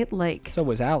brainwashed, right? Like, So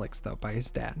was Alex, though, by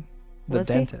his dad, the Was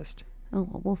he? dentist. oh,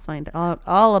 well, we'll find out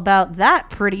all about that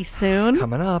pretty soon.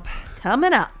 Coming up.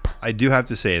 I do have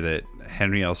to say that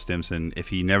Henry L. Stimson, if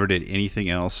he never did anything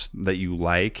else that you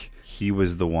like, he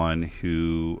was the one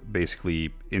who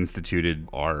basically instituted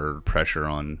our pressure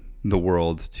on the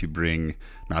world to bring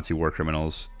Nazi war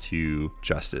criminals to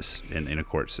justice in a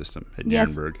court system at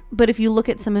Nuremberg. But if you look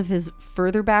at some of his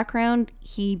further background,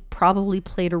 he probably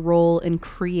played a role in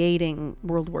creating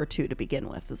World War II to begin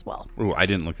with as well. Oh, I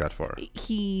didn't look that far.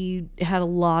 He had a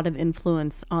lot of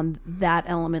influence on that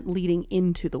element leading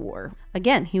into the war.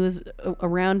 Again, he was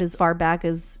around as far back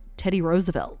as Teddy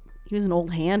Roosevelt. He was an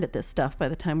old hand at this stuff by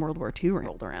the time World War II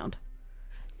rolled around.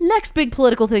 Next big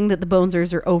political thing that the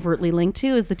Bonesers are overtly linked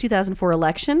to is the 2004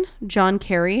 election. John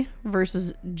Kerry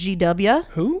versus GW.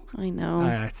 Who? I know.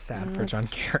 It's sad for John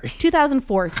Kerry.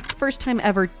 2004, first time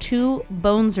ever 2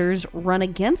 Bonesers run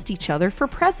against each other for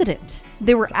president.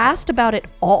 They were asked about it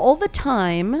all the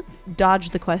time,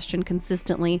 dodged the question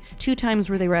consistently. 2 times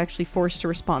where they were actually forced to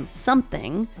respond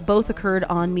something. Both occurred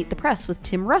on Meet the Press with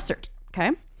Tim Russert.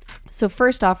 Okay? So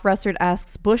first off, Russert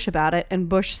asks Bush about it, and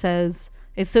Bush says,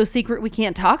 "It's so secret we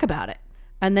can't talk about it."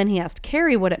 And then he asked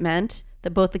Kerry what it meant,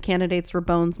 that both the candidates were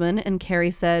bonesmen, and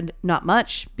Kerry said, "Not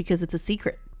much, because it's a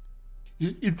secret."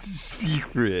 It's a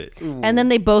secret. And then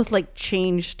they both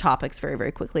changed topics very,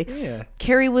 very quickly. Yeah.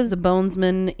 Kerry was a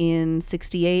bonesman in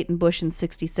 68 and Bush in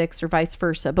 66 or vice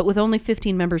versa. But with only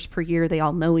 15 members per year, they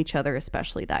all know each other,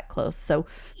 especially that close. So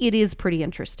it is pretty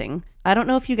interesting. I don't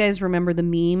know if you guys remember the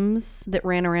memes that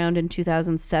ran around in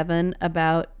 2007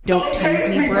 about "Don't tase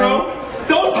me, bro."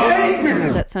 Don't tase me!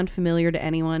 Does that sound familiar to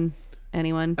anyone?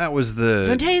 That was the...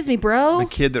 "Don't tase me, bro." The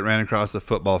kid that ran across the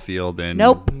football field and...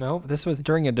 Nope. No, this was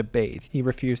during a debate. He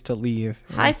refused to leave.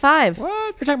 High five. What?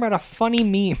 You're talking about a funny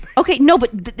meme. Okay, no,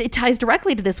 but it ties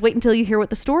directly to this. Wait until you hear what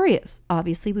the story is.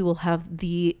 Obviously, we will have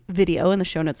the video in the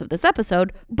show notes of this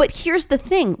episode. But here's the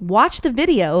thing. Watch the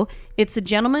video. It's a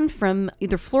gentleman from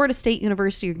either Florida State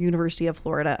University or University of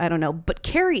Florida. I don't know. But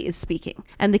Kerry is speaking.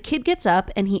 And the kid gets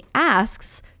up and he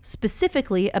asks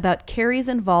specifically about Kerry's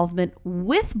involvement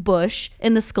with Bush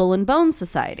in the Skull and Bones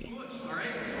Society.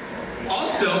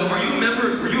 Also, were you a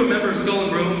member of Skull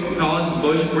and Bones in college with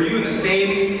Bush? Were you in the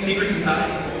same secret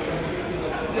society?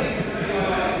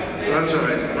 That's all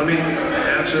right. Let me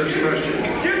answer his question.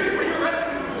 Excuse me, were you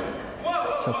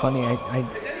arrested? It's so funny. I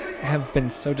have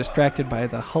been so distracted by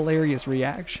the hilarious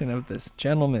reaction of this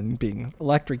gentleman being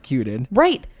electrocuted.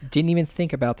 Right. Didn't even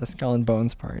think about the Skull and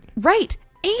Bones part. Right.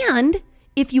 And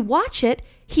if you watch it,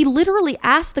 he literally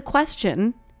asks the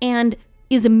question and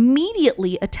is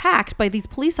immediately attacked by these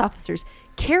police officers.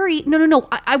 Kerry, no.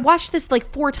 I watched this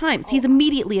 4 times. He's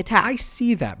immediately attacked. I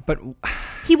see that, but...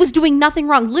 He was doing nothing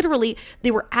wrong. Literally,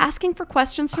 they were asking for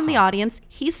questions from the audience.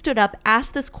 He stood up,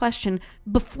 asked this question.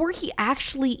 Before he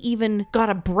actually even got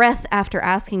a breath after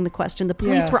asking the question, the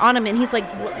police were on him, and he's like,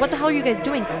 what the hell are you guys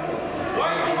doing?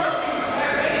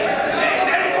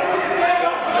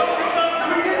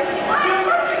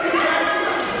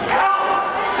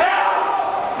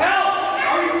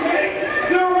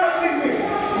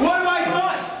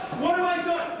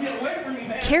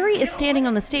 Kerry is standing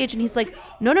on the stage and he's like,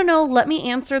 no, let me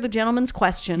answer the gentleman's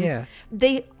question. Yeah.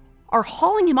 They are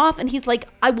hauling him off and he's like,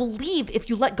 I will leave. If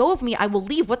you let go of me, I will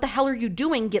leave. What the hell are you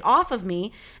doing? Get off of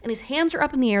me. And his hands are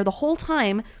up in the air the whole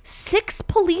time. 6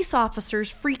 police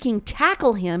officers freaking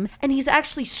tackle him and he's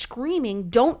actually screaming,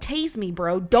 don't tase me,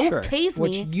 bro. Don't tase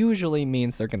me. Which usually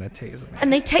means they're going to tase him.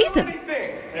 And they tase him.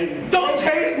 Don't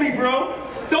tase me, bro.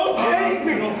 Don't tase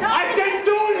me. I didn't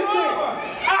do anything.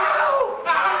 Ow!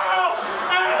 Ow!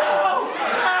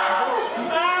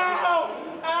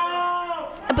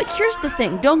 But here's the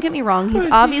thing. Don't get me wrong. He's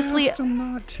obviously...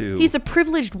 not to. He's a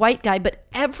privileged white guy, but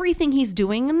everything he's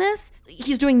doing in this,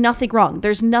 he's doing nothing wrong.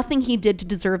 There's nothing he did to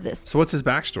deserve this. So what's his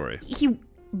backstory? He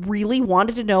really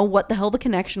wanted to know what the hell the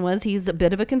connection was. He's a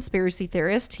bit of a conspiracy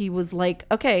theorist. He was like,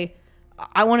 okay,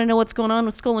 I want to know what's going on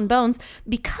with Skull and Bones,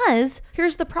 because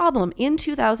here's the problem. In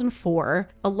 2004,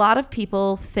 a lot of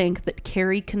people think that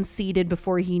Kerry conceded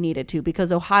before he needed to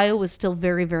because Ohio was still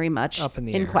very, very much up in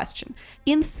the in air. question.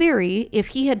 In theory, if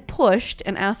he had pushed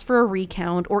and asked for a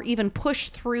recount or even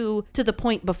pushed through to the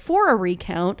point before a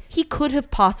recount, he could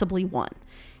have possibly won.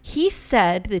 He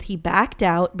said that he backed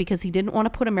out because he didn't want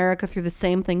to put America through the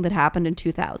same thing that happened in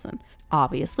 2000.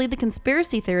 Obviously, the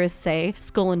conspiracy theorists say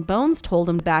Skull and Bones told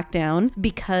him to back down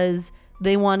because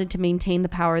they wanted to maintain the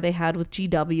power they had with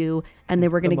GW and they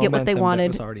were going to get what they wanted.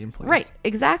 Was already in place. Right,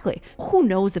 exactly. Who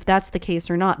knows if that's the case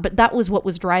or not, but that was what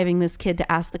was driving this kid to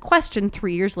ask the question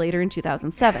 3 years later in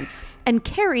 2007. And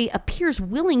Kerry appears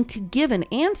willing to give an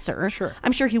answer. Sure.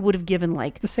 I'm sure he would have given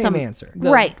the same answer.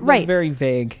 Right. Very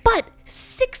vague. But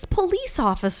 6 police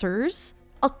officers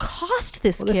accost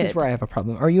this kid. This is where I have a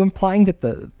problem. Are you implying that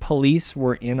the police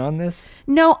were in on this?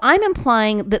 No, I'm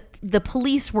implying that the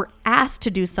police were asked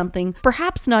to do something,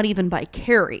 perhaps not even by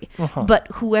Kerry, but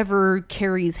whoever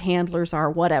Kerry's handlers are,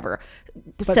 whatever.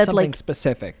 But said something like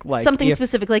specific, like something if-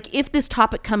 specific, like if this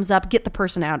topic comes up, get the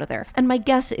person out of there. And my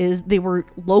guess is they were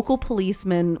local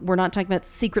policemen. We're not talking about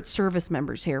Secret Service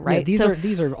members here, right? Yeah,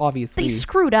 these are obviously they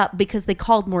screwed up because they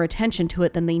called more attention to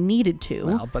it than they needed to.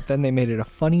 Well, but then they made it a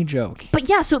funny joke. But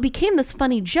yeah, so it became this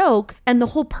funny joke, and the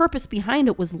whole purpose behind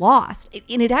it was lost.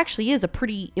 And it actually is a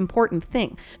pretty important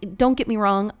thing. Don't get me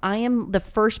wrong, I am the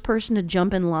first person to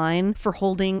jump in line for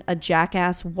holding a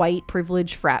jackass white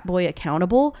privileged frat boy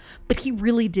accountable, but he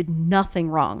really did nothing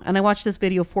wrong. And I watched this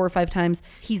video 4 or 5 times.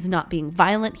 He's not being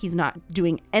violent. He's not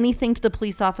doing anything to the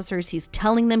police officers. He's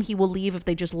telling them he will leave if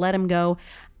they just let him go.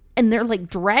 And they're like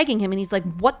dragging him, and he's like,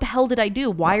 what the hell did I do?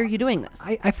 Why are you doing this?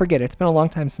 I forget. It's been a long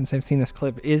time since I've seen this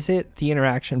clip. Is it the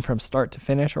interaction from start to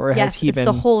finish, or has he been... Yes,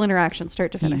 it's the whole interaction,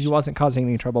 start to finish. He wasn't causing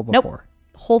any trouble before?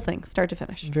 Nope. Whole thing, start to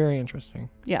finish. Very interesting.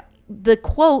 Yeah. The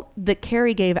quote that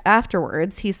Kerry gave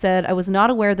afterwards, he said, "I was not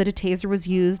aware that a taser was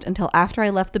used until after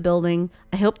I left the building.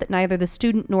 I hope that neither the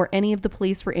student nor any of the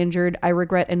police were injured. I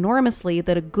regret enormously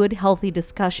that a good, healthy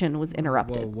discussion was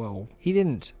interrupted." Whoa. He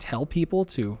didn't tell people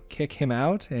to kick him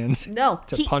out and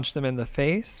to punch them in the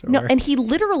face? No, and he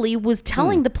literally was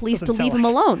telling the police to leave him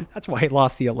alone. That's why he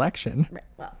lost the election. Right.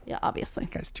 Well, yeah, obviously.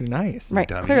 That guy's too nice. Right,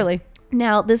 clearly.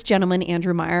 Now, this gentleman,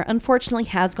 Andrew Meyer, unfortunately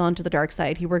has gone to the dark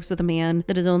side. He works with a man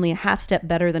that is only a half step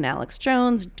better than Alex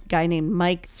Jones, a guy named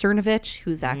Mike Cernovich,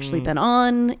 who's actually been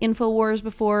on InfoWars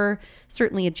before,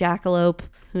 certainly a jackalope.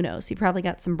 Who knows? He probably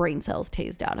got some brain cells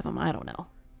tased out of him. I don't know.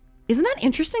 Isn't that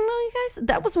interesting, though, you guys?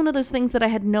 That was one of those things that I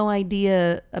had no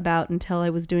idea about until I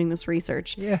was doing this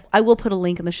research. Yeah. I will put a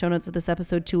link in the show notes of this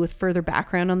episode, too, with further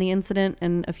background on the incident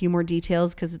and a few more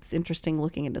details, because it's interesting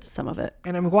looking into some of it.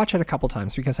 And I'm going to watch it a couple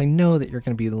times because I know that you're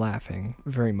going to be laughing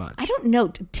very much. I don't know.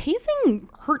 Tasing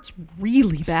hurts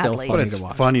really badly. But it's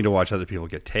funny to watch other people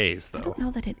get tased, though. I don't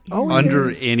know that it is.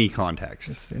 Under any context.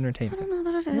 It's entertainment. I don't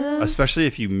know that it is. Especially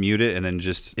if you mute it and then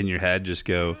just in your head just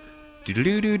go... That's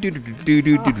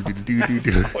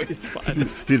always fun.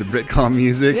 Do the Britcom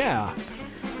music. Yeah.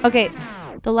 Okay.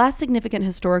 The last significant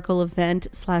historical event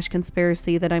 /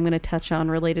 conspiracy that I'm going to touch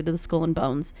on related to the Skull and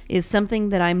Bones is something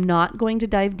that I'm not going to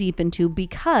dive deep into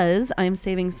because I'm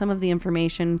saving some of the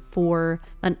information for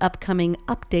an upcoming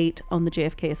update on the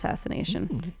JFK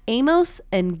assassination. Amos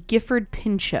and Gifford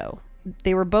Pinchot.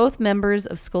 They were both members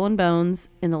of Skull and Bones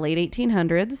in the late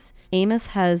 1800s. Amos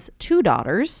has 2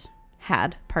 daughters.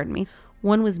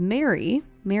 One was Mary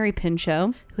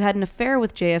Pinchot, who had an affair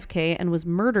with JFK and was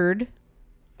murdered,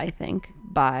 I think,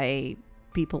 by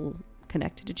people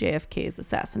connected to JFK's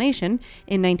assassination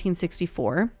in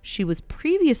 1964. She was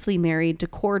previously married to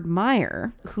Cord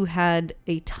Meyer, who had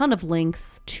a ton of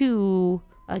links to,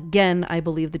 again, I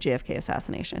believe, the JFK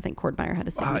assassination. I think Cord Meyer had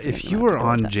a significant if you were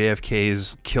on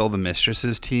JFK's Kill the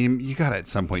Mistresses team, you got to at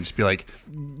some point just be like...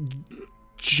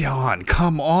 John,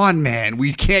 come on, man.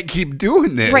 We can't keep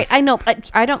doing this. Right, I know.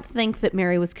 I don't think that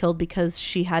Mary was killed because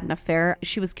she had an affair.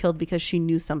 She was killed because she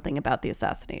knew something about the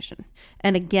assassination.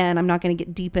 And again, I'm not going to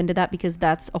get deep into that because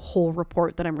that's a whole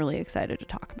report that I'm really excited to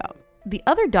talk about. The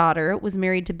other daughter was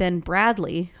married to Ben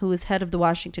Bradley, who was head of the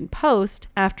Washington Post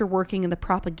after working in the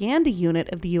propaganda unit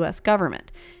of the U.S.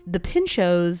 government. The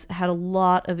Pinchots had a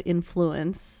lot of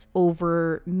influence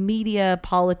over media,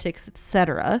 politics,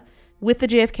 etc. With the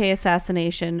JFK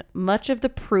assassination, much of the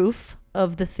proof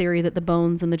of the theory that the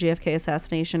Bones and the JFK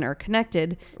assassination are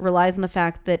connected relies on the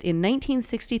fact that in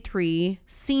 1963,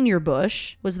 Senior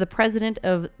Bush was the president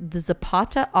of the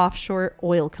Zapata Offshore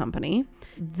Oil Company.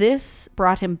 This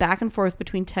brought him back and forth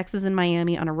between Texas and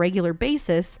Miami on a regular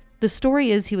basis. The story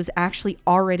is he was actually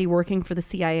already working for the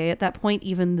CIA at that point,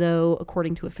 even though,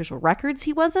 according to official records,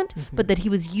 he wasn't, but that he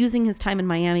was using his time in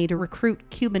Miami to recruit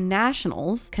Cuban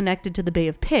nationals connected to the Bay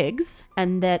of Pigs,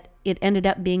 and that it ended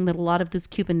up being that a lot of those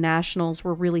Cuban nationals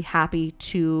were really happy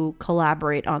to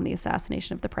collaborate on the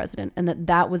assassination of the president, and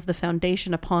that was the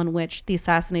foundation upon which the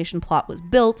assassination plot was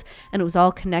built, and it was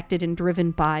all connected and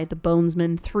driven by the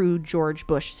Bonesmen through George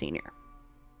Bush Sr.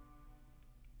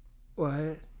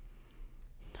 What?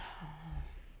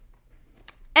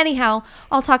 Anyhow,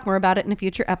 I'll talk more about it in a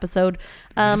future episode.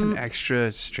 An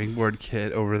extra stringboard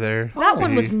kit over there. That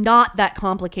one was not that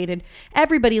complicated.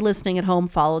 Everybody listening at home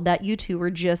followed that. You two were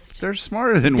just... They're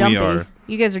smarter than dumpy. we are.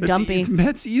 You guys are dumpy.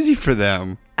 That's easy for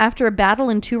them. After a battle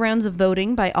and 2 rounds of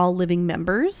voting by all living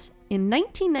members, In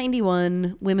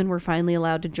 1991, women were finally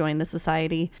allowed to join the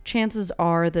society. Chances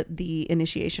are that the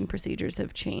initiation procedures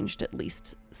have changed at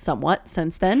least somewhat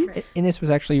since then. And this was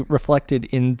actually reflected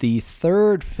in the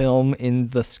third film in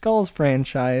the Skulls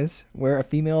franchise, where a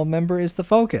female member is the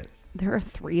focus. There are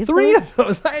three of Three those? of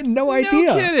those? I had no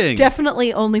idea. kidding.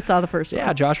 Definitely only saw the first one.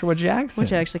 Yeah, Joshua Jackson.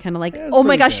 Which I actually kind of like. Yeah, it's Oh my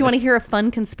pretty gosh, good. you want to hear a fun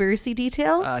conspiracy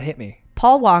detail? Hit me.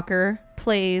 Paul Walker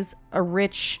plays a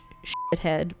rich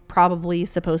shithead, probably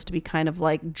supposed to be kind of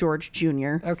like George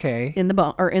Jr. Okay. In the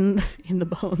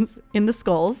bones, in the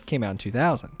Skulls. Came out in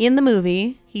 2000. In the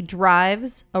movie, he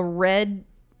drives a red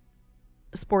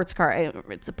sports car.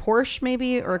 It's a Porsche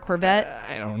maybe or a Corvette.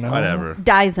 I don't know. Whatever.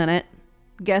 Dies in it.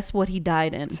 Guess what he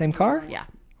died in? Same car? Yeah.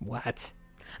 What?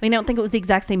 I mean, I don't think it was the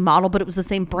exact same model, but it was the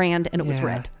same brand and it was Yeah.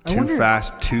 red. Too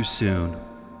fast, too soon.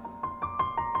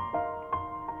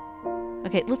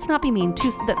 Okay, let's not be mean.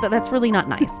 That's really not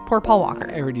nice. Poor Paul Walker.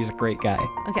 I heard he's a great guy.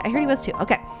 Okay, I heard he was too.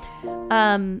 Okay.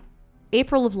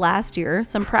 April of last year,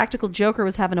 some practical joker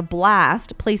was having a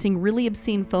blast, placing really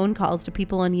obscene phone calls to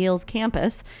people on Yale's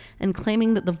campus and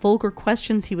claiming that the vulgar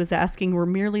questions he was asking were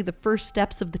merely the first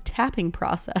steps of the tapping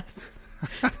process.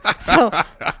 So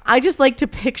I just like to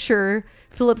picture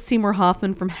Philip Seymour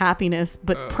Hoffman from Happiness,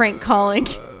 but prank calling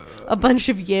a bunch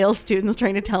of Yale students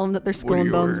trying to tell them that they're Skull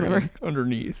and Bones member.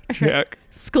 Underneath. Jack.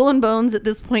 Skull and Bones at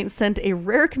this point sent a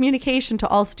rare communication to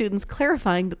all students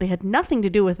clarifying that they had nothing to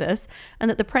do with this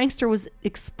and that the prankster was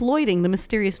exploiting the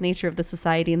mysterious nature of the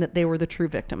society and that they were the true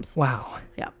victims. Wow.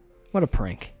 Yeah. What a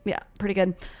prank. Yeah, pretty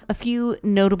good. A few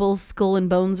notable Skull and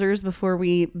Bonesers before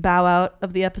we bow out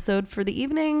of the episode for the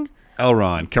evening.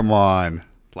 Elron, come on.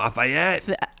 Lafayette.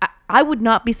 I would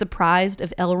not be surprised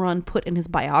if Elron put in his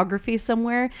biography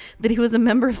somewhere that he was a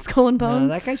member of Skull and Bones.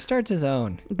 No, that guy starts his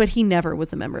own. But he never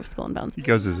was a member of Skull and Bones. He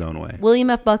goes his own way. William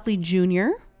F. Buckley Jr.,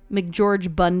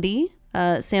 McGeorge Bundy.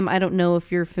 Sam, I don't know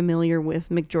if you're familiar with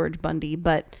McGeorge Bundy,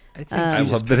 but I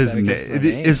love that his name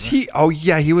is he. Oh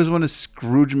yeah, he was one of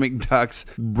Scrooge McDuck's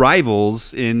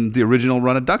rivals in the original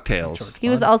run of DuckTales. He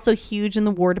was also huge in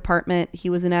the War Department. He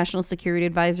was a national security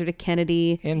advisor to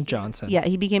Kennedy and Johnson. Yeah,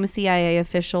 he became a CIA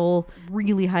official,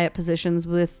 really high up positions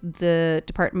with the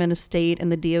Department of State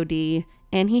and the DoD,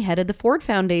 and he headed the Ford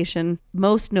Foundation,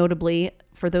 most notably.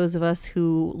 For those of us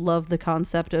who love the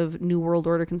concept of New World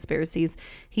Order conspiracies,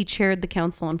 he chaired the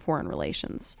Council on Foreign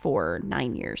Relations for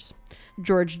 9 years.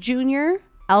 George Jr.,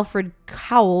 Alfred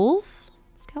Cowles.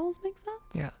 Does Cowles make sense?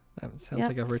 Yeah, that sounds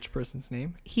like a rich person's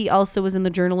name. He also was in the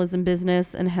journalism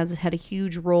business and has had a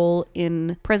huge role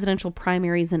in presidential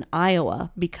primaries in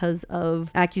Iowa because of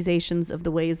accusations of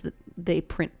the ways that they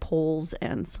print polls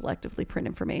and selectively print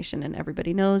information. And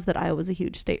everybody knows that Iowa's a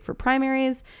huge state for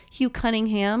primaries. Hugh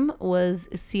Cunningham was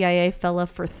a CIA fella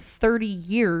for 30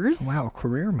 years. Wow,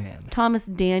 career man. Thomas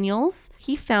Daniels,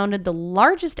 he founded the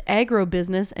largest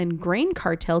agro-business and grain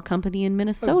cartel company in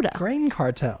Minnesota. Grain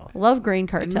cartel. Love grain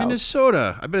cartels. In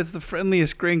Minnesota. I bet it's the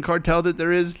friendliest grain cartel that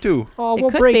there is too. Oh, It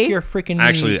we'll could break be. your freaking knees,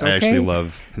 Actually, I okay? actually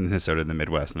love Minnesota in the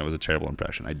Midwest, and it was a terrible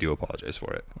impression. I do apologize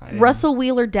for it. Russell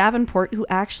Wheeler Davenport, who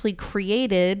actually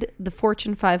created the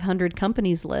Fortune 500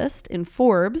 companies list in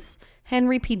Forbes.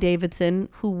 Henry P. Davidson,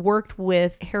 who worked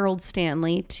with Harold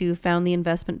Stanley to found the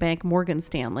investment bank Morgan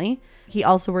Stanley. He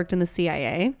also worked in the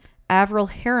CIA. Averell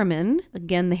Harriman,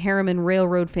 again, the Harriman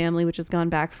Railroad family, which has gone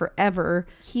back forever.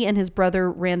 He and his brother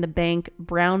ran the bank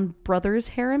Brown Brothers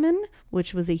Harriman,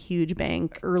 which was a huge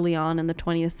bank early on in the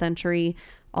 20th century,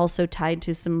 also tied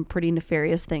to some pretty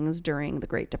nefarious things during the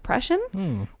Great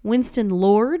Depression. Winston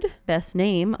Lord, best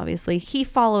name, obviously, he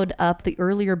followed up the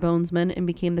earlier Bonesman and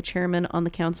became the chairman on the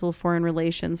Council of Foreign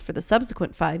Relations for the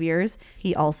subsequent 5 years.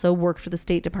 He also worked for the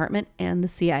State Department and the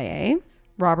CIA.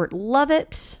 Robert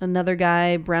Lovett, another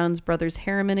guy, Brown's Brothers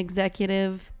Harriman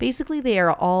executive. Basically, they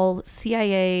are all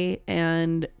CIA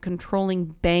and controlling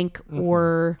bank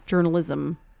or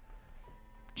journalism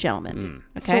gentlemen.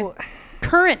 Okay. So-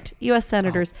 Current U.S.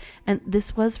 senators, and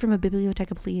this was from a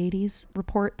Bibliotheca Pleiades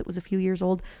report that was a few years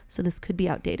old, so this could be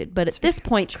outdated. But at this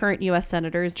point, current U.S.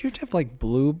 senators. Do you have like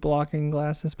blue blocking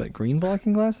glasses, but green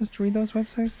blocking glasses to read those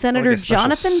websites? Senator Like a special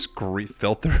Jonathan.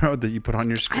 filter that you put on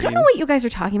your screen. I don't know what you guys are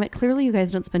talking about. Clearly, you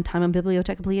guys don't spend time on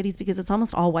Bibliotheca Pleiades because it's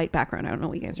almost all white background. I don't know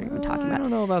what you guys are even talking about. I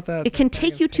don't know about that. It can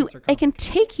take you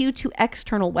to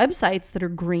external websites that are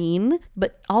green,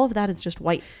 but all of that is just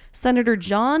white. Senator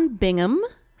John Bingham,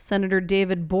 Senator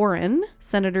David Boren,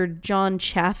 Senator John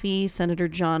Chaffee, Senator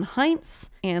John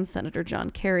Heinz, and Senator John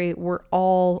Kerry were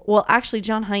all... Well, actually,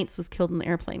 John Heinz was killed in the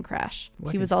airplane crash.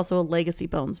 He was also a legacy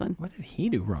Bonesman. What did he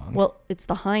do wrong? Well, it's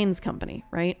the Heinz company,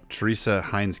 right? Teresa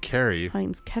Heinz Kerry.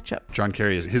 Heinz ketchup. John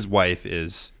Kerry, his wife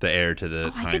is the heir to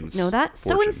the Heinz I didn't know that.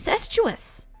 So fortune.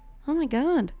 incestuous. Oh my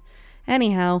God.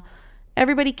 Anyhow,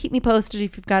 everybody keep me posted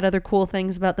if you've got other cool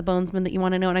things about the Bonesman that you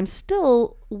want to know. And I'm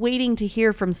still waiting to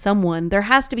hear from someone. There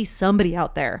has to be somebody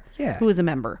out there who is a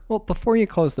member. Well, before you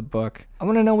close the book, I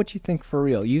want to know what you think for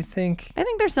real. You think... I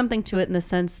think there's something to it in the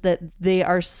sense that they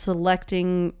are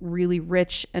selecting really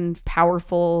rich and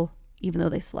powerful, even though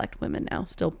they select women now,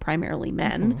 still primarily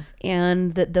men,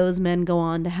 and that those men go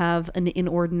on to have an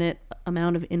inordinate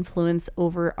amount of influence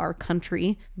over our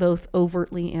country, both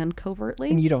overtly and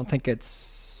covertly. And you don't think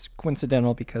it's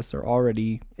coincidental because they're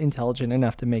already intelligent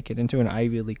enough to make it into an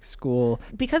Ivy League school?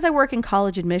 Because I work in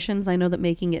college admissions, I know that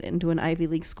making it into an Ivy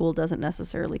League school doesn't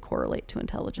necessarily correlate to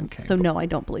intelligence. So no, I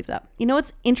don't believe that. You know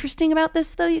what's interesting about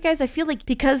this, though, you guys? I feel like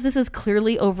because this is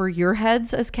clearly over your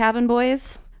heads as cabin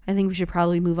boys, I think we should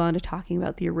probably move on to talking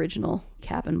about the original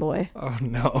Cabin Boy. Oh,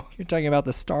 no. You're talking about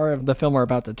the star of the film we're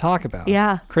about to talk about.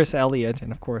 Yeah. Chris Elliott,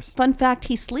 and of course... Fun fact,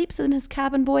 he sleeps in his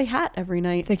Cabin Boy hat every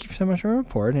night. Thank you so much for the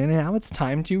report. And now it's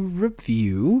time to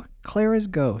review Clara's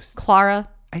Ghost. Clara.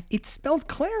 It's spelled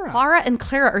Clara. Clara and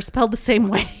Clara are spelled the same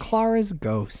way. Clara's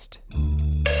Ghost.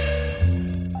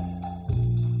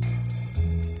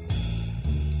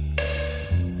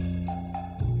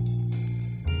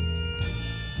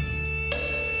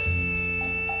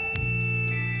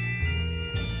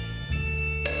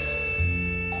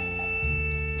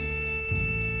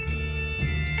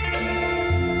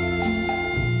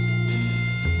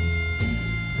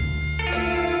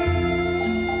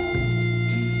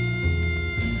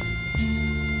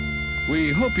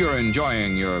 We hope you're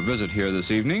enjoying your visit here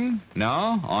this evening.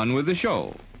 Now, on with the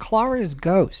show. Clara's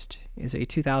Ghost is a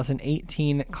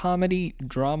 2018 comedy,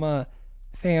 drama,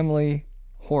 family,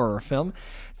 horror film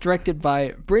directed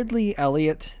by Bridley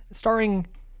Elliott, starring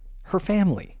her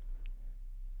family.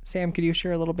 Sam, could you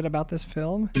share a little bit about this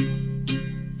film?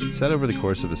 Set over the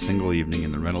course of a single evening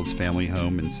in the Reynolds family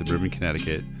home in suburban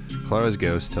Connecticut, Clara's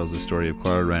Ghost tells the story of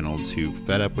Clara Reynolds, who,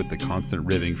 fed up with the constant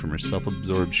ribbing from her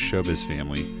self-absorbed showbiz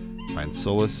family, finds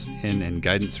solace in and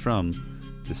guidance from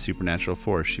the supernatural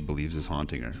force she believes is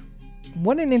haunting her.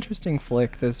 What an interesting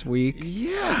flick this week.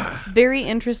 Yeah. Very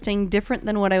interesting, different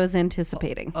than what I was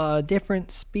anticipating. Different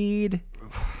speed.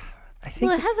 I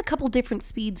think Well, it has a couple different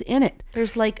speeds in it.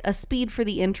 There's like a speed for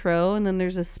the intro, and then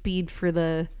there's a speed for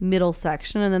the middle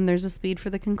section, and then there's a speed for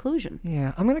the conclusion.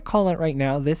 Yeah, I'm going to call it right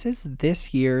now. This is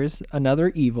this year's Another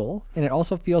Evil, and it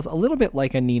also feels a little bit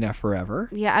like a Nina Forever.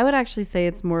 Yeah, I would actually say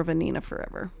it's more of a Nina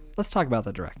Forever. Let's talk about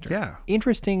the director. Yeah.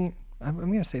 Interesting. I'm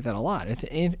going to say that a lot. It's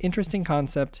an interesting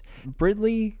concept.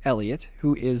 Bridley Elliott,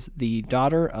 who is the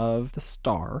daughter of the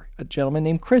star, a gentleman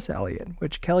named Chris Elliott,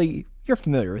 which, Kelly, you're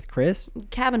familiar with Chris.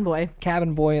 Cabin Boy.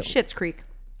 Cabin Boy. Schitt's Creek.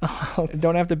 Oh,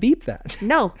 don't have to beep that.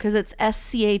 No, because it's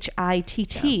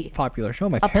SCHITT. Yeah, popular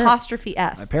show. Apostrophe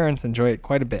S. My parents enjoy it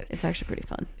quite a bit. It's actually pretty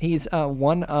fun. He's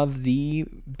one of the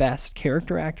best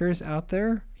character actors out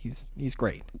there. He's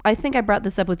great. I think I brought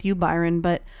this up with you, Byron,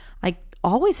 but I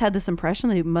always had this impression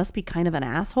that he must be kind of an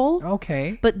asshole.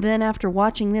 Okay. But then after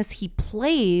watching this, he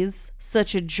plays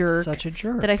such a jerk.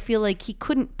 That I feel like he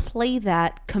couldn't play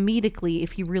that comedically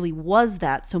if he really was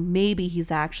that. So maybe he's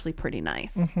actually pretty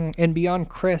nice. Mm-hmm. And beyond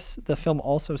Chris, the film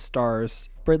also stars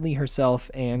Bridley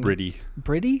herself and...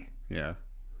 Briddy? Yeah.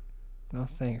 No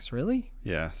thanks. Really?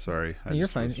 Yeah, sorry. You're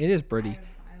fine. It is Briddy.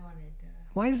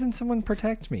 Why doesn't someone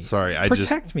protect me? Sorry, I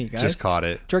protect me, guys. just caught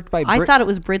it. Directed by I thought it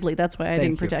was Bridley. That's why I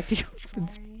didn't Thank you. protect you.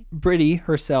 It's Briddy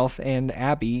herself and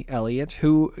Abby Elliott,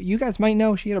 who you guys might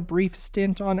know. She had a brief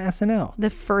stint on SNL. The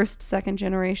first second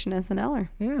generation SNLer.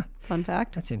 Yeah. Fun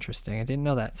fact. That's interesting. I didn't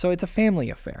know that. So it's a family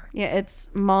affair. Yeah, it's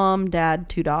mom, dad,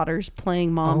 two daughters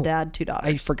playing mom, dad, two daughters.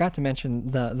 I forgot to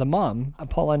mention the mom,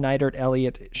 Paula Neidert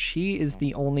Elliott. She is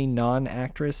the only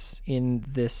non-actress in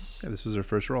this. Yeah, this was her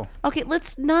first role. Okay,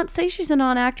 let's not say she's a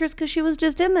non-actress because she was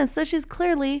just in this, so she's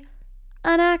clearly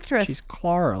an actress. She's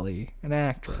clarily an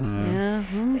actress. Yeah.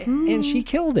 And she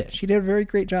killed it. She did a very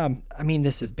great job. I mean,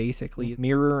 this is basically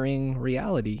mirroring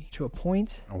reality to a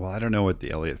point. Well, I don't know what the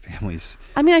Elliott families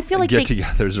I mean, I feel like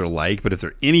get-togethers are like, but if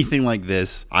they're anything like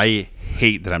this, I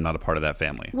hate that I'm not a part of that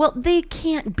family. Well, they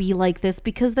can't be like this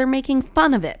because they're making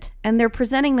fun of it and they're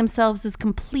presenting themselves as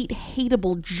complete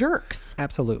hateable jerks.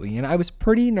 Absolutely. And I was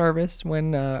pretty nervous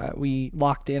when we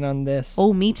locked in on this.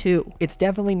 Oh, me too. It's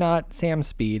definitely not Sam's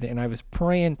speed, and I was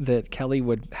praying that Kelly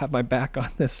would have my back on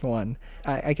this one.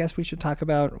 I guess we should talk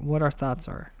about what our thoughts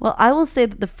are. Well, I will say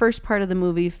that the first part of the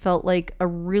movie felt like a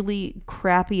really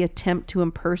crappy attempt to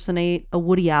impersonate a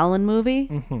Woody Allen movie.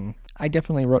 Mm-hmm. I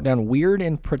definitely wrote down weird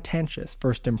and pretentious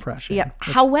first impression. Yeah.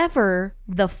 However,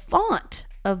 the font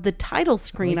of the title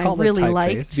screen I really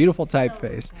liked. Beautiful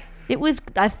typeface. It was,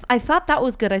 I thought that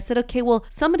was good. I said, okay, well,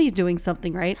 somebody's doing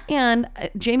something right. And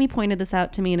Jamie pointed this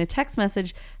out to me in a text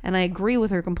message, and I agree with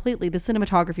her completely. The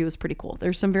cinematography was pretty cool.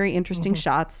 There's some very interesting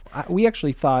shots. We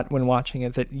actually thought when watching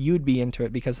it that you'd be into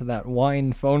it because of that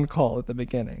wine phone call at the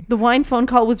beginning. The wine phone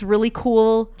call was really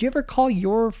cool. Do you ever call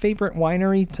your favorite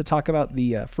winery to talk about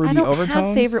the fruity I don't overtones?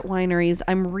 have favorite wineries.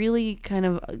 I'm really kind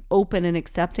of open and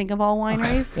accepting of all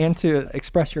wineries. And to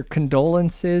express your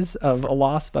condolences of a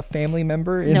loss of a family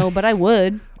member? No, but I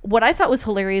would. What I thought was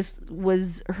hilarious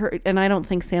was her, and I don't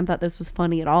think Sam thought this was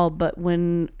funny at all, but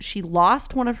when she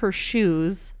lost one of her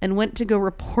shoes and went to go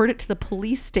report it to the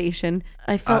police station,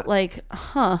 I felt like,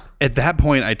 At that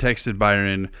point, I texted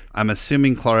Byron, I'm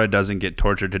assuming Clara doesn't get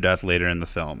tortured to death later in the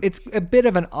film. It's a bit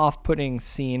of an off-putting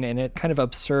scene, and it kind of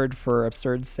absurd for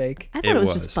absurd's sake. I thought it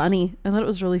was just funny. I thought it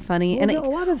was really funny. Well, and a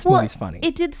lot of this movie's funny.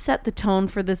 It did set the tone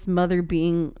for this mother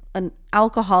being an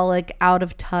alcoholic, out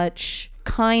of touch,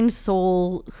 kind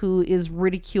soul who is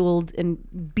ridiculed and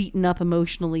beaten up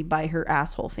emotionally by her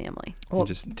asshole family. He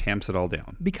just tamps it all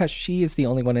down. Because she is the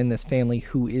only one in this family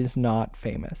who is not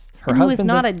famous. Her and who is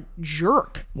not a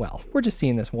jerk. Well, we're just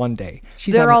seeing this one day.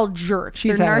 They're all jerks.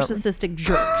 They're narcissistic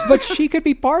jerks. But she could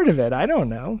be part of it. I don't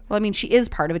know. Well, I mean, she is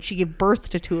part of it. She gave birth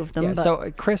to two of them. Yeah,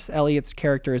 so Chris Elliott's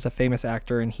character is a famous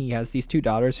actor, and he has these two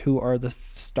daughters who are the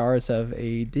stars of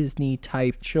a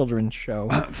Disney-type children's show.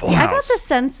 See, I got the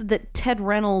sense that Ted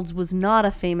Reynolds was not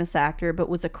a famous actor, but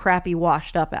was a crappy,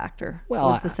 washed-up actor. Well,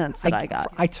 was the sense that I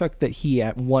got. I took that he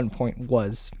at one point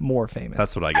was more famous.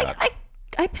 That's what I got.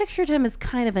 I pictured him as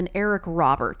kind of an Eric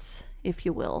Roberts, if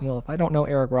you will. Well, if I don't know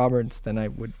Eric Roberts, then I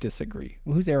would disagree.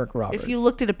 Who's Eric Roberts? If you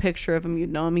looked at a picture of him,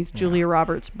 you'd know him. He's Julia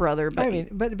Roberts' brother. But I mean,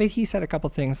 but he said a couple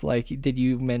things like, "Did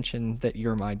you mention that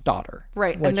you're my daughter?"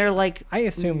 Right, Which and they're like, I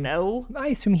assume no. I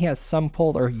assume he has some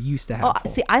pull or used to have.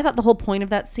 Pull. See, I thought the whole point of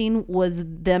that scene was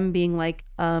them being like,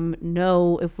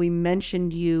 no, if we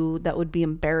mentioned you, that would be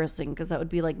embarrassing because that would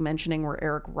be like mentioning we're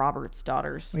Eric Roberts'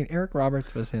 daughters. I mean, Eric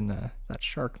Roberts was in that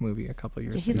Shark movie a couple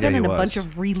years ago. He's been in a bunch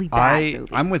of really bad movies.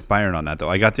 I'm with Byron on that, though.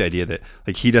 I got the idea that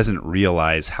like he doesn't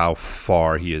realize how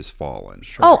far he has fallen.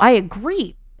 Sure. Oh, I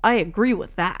agree. I agree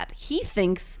with that. He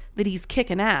thinks that he's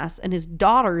kicking ass, and his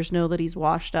daughters know that he's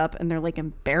washed up, and they're like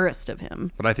embarrassed of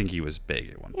him. But I think he was big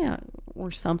at one point. Yeah,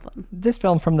 or something. This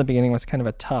film from the beginning was kind of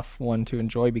a tough one to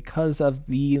enjoy because of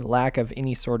the lack of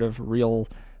any sort of real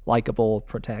likable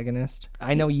protagonist.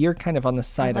 I know you're kind of on the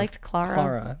side of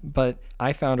Clara, but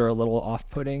I found her a little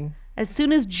off-putting. As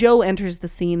soon as Joe enters the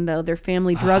scene, though, their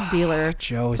family drug dealer,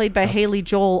 played by Haley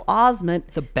Joel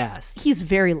Osment, the best. He's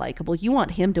very likable. You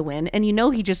want him to win, and you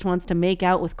know he just wants to make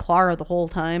out with Clara the whole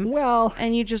time. Well,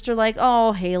 and you just are like,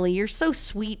 oh, Haley, you're so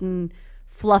sweet and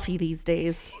fluffy these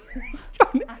days.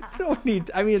 Don't need.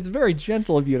 I mean, it's very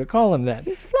gentle of you to call him that.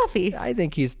 He's fluffy. I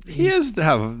think he has to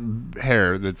have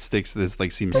hair that sticks. This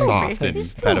like seems soft and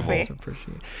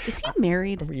petable. Is he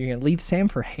married? Are you gonna leave Sam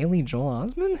for Haley Joel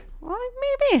Osment? Well,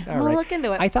 maybe. I'll look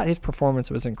into it. I thought his performance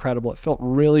was incredible. It felt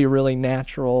really, really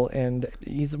natural, and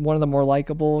he's one of the more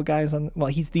likable guys on. Well,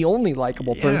 he's the only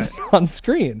likable person on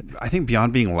screen. I think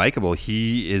beyond being likable,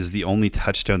 he is the only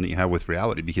touchstone that you have with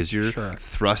reality because you're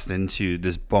thrust into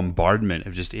this bombardment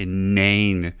of just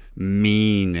inane,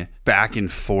 mean, back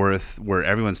and forth where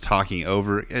everyone's talking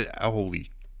over. Holy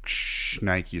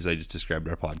shnikes, I just described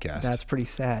our podcast. That's pretty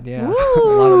sad, yeah. A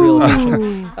lot of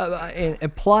realization.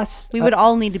 And plus... We would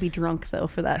all need to be drunk, though,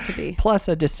 for that to be. Plus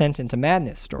a descent into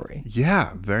madness story.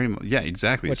 Yeah, very much. Yeah,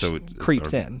 exactly. Which so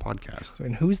creeps in. Podcast. So,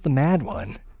 and who's the mad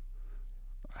one?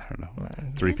 I don't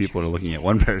know. 3 people are looking at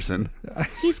one person.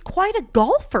 He's quite a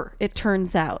golfer, it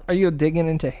turns out. Are you digging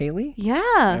into Haley?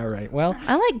 Yeah. All right. Well,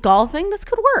 I like golfing. This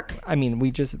could work. I mean,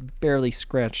 we just barely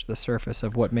scratched the surface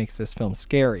of what makes this film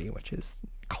scary, which is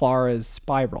Clara's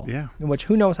spiral. Yeah. Which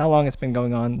who knows how long it's been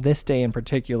going on. This day in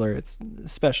particular, it's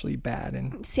especially bad.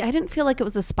 And see, I didn't feel like it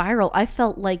was a spiral. I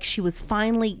felt like she was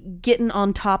finally getting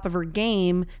on top of her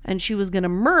game and she was going to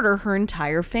murder her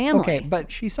entire family. Okay, but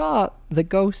she saw the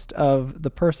ghost of the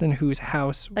person whose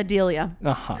house... Adelia.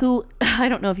 Who, I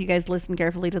don't know if you guys listened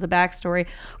carefully to the backstory,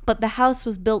 but the house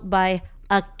was built by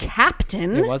a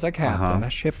captain. It was a captain, a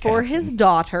ship captain. For his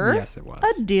daughter. Yes, it was.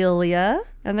 Adelia.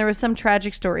 And there was some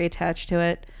tragic story attached to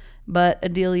it. But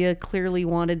Adelia clearly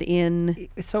wanted in.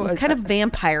 So it was kind of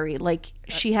vampire-y. Like,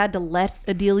 she had to let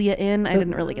Adelia in. I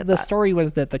didn't really get that. The story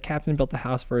was that the captain built the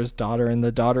house for his daughter, and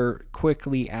the daughter,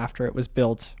 quickly after it was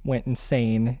built, went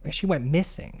insane. She went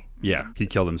missing. Yeah, he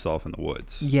killed himself in the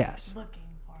woods. Yes.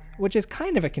 Which is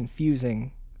kind of a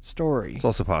confusing story. It's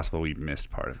also possible we missed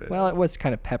part of it. Well, it was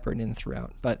kind of peppered in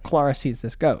throughout. But Clara sees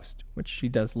this ghost, which she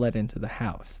does let into the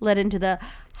house. Let into the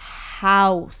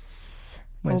house.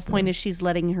 The whole point is she's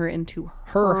letting her into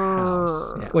her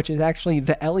house, which is actually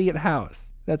the Elliott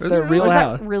house. That's Is their it real really? Is that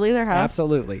house. really their house?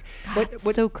 Absolutely.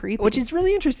 That's so creepy. Which is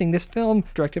really interesting. This film,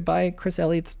 directed by Chris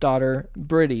Elliott's daughter,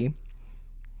 Brittany.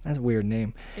 That's a weird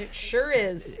name. It sure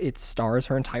is. It stars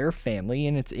her entire family,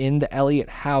 and it's in the Elliott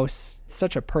house. It's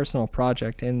such a personal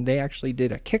project, and they actually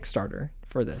did a Kickstarter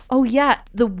for this. Oh yeah,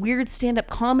 the weird stand-up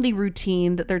comedy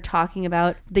routine that they're talking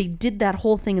about. They did that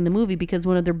whole thing in the movie because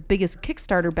one of their biggest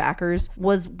Kickstarter backers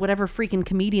was whatever freaking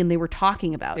comedian they were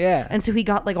talking about. Yeah. And so he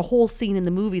got like a whole scene in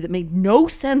the movie that made no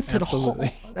sense at all.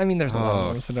 I mean, there's a lot of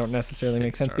ones that don't necessarily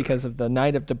make sense because of the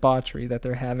night of debauchery that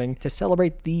they're having to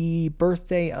celebrate the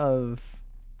birthday of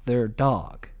their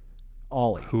dog,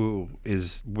 Ollie. Who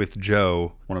is, with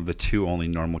Joe, one of the two only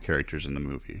normal characters in the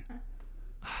movie.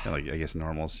 Like, I guess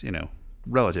normal's,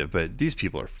 relative, but these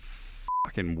people are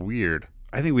fucking weird.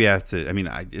 I think we have to,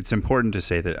 it's important to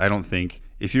say that I don't think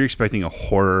if you're expecting a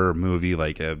horror movie,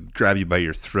 like a grab you by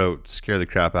your throat, scare the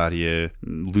crap out of you,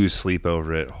 lose sleep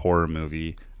over it horror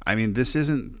movie, this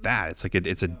isn't that. It's like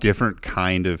it's a different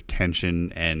kind of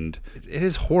tension, and it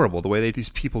is horrible the way that these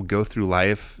people go through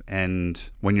life, and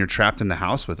when you're trapped in the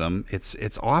house with them, it's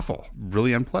awful,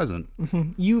 really unpleasant.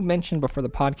 Mm-hmm. You mentioned before the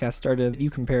podcast started, you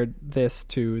compared this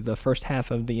to the first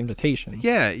half of The Invitation.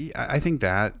 Yeah, I think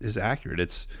that is accurate.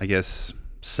 It's, I guess,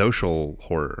 social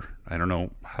horror. I don't know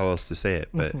how else to say it,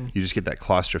 but you just get that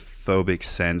claustrophobic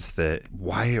sense that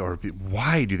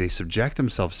why do they subject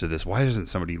themselves to this? Why doesn't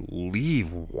somebody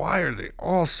leave? Why are they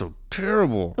all so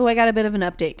terrible? Oh, I got a bit of an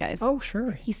update, guys. Oh,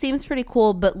 sure. He seems pretty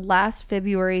cool, but last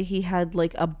February he had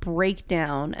like a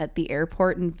breakdown at the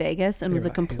airport in Vegas and was a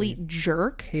complete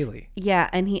jerk. Haley. Yeah,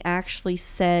 and he actually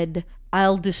said,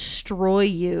 "I'll destroy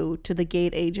you" to the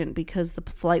gate agent because the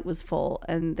flight was full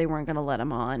and they weren't going to let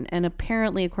him on. And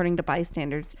apparently, according to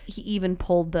bystanders, he even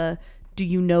pulled the "Do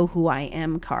you know who I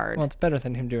am" card. Well, it's better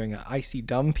than him doing a "I see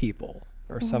dumb people"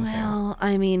 or something.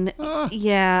 Well,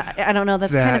 yeah, I don't know.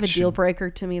 That's kind of a deal breaker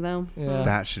to me, though. Yeah.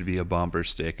 That should be a bumper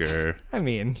sticker.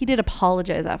 He did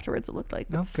apologize afterwards, it looked like,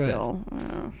 but Oh, good. still, I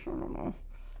don't know.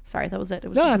 Sorry, that was it. It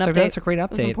was No, just an update. that's a great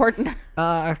update. It was important.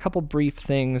 A couple brief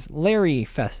things. Larry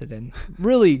Fessenden,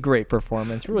 really great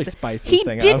performance. Really spiced this He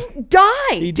thing up. didn't die.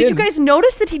 He Did you didn't. guys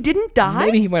notice that he didn't die?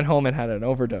 Maybe he went home and had an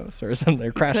overdose or something.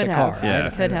 Or crashed could a have. car. Yeah. I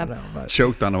Could don't have. know, but-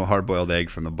 Choked on a hard-boiled egg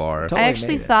from the bar. I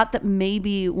actually thought that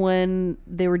maybe when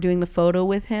they were doing the photo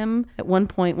with him, at one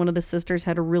point, one of the sisters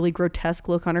had a really grotesque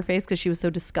look on her face because she was so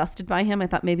disgusted by him. I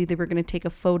thought maybe they were going to take a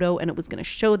photo and it was going to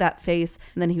show that face,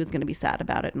 and then he was going to be sad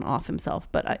about it and off himself.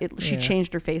 But she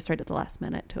changed her face right at the last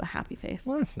minute to a happy face.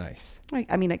 Well, that's nice. I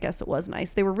guess it was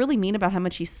nice. They were really mean about how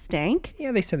much he stank.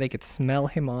 Yeah, they said they could smell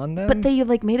him on them. But they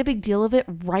made a big deal of it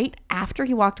right after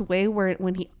he walked away,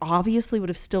 when he obviously would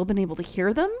have still been able to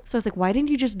hear them. So I was like, why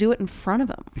didn't you just do it in front of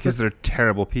him? Because they're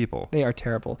terrible people. They are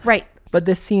terrible. Right. But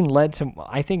this scene led to,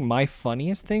 I think, my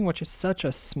funniest thing, which is such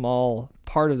a small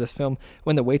part of this film,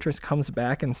 when the waitress comes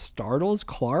back and startles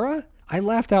Clara. I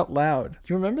laughed out loud. Do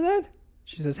you remember that?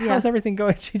 She says, "How's everything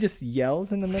going?" She just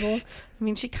yells in the middle.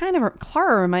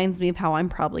 Clara reminds me of how I'm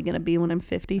probably going to be when I'm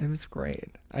 50. It was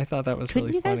great. I thought that was Couldn't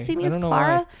really you funny. guys see me I as don't know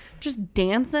Clara? why. Just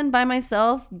dancing by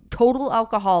myself, total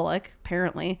alcoholic,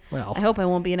 apparently. Well. I hope I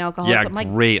won't be an alcoholic. Yeah, but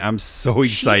great. I'm so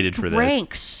excited for this.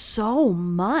 Drank so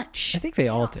much. I think they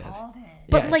all did.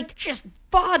 But just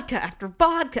vodka after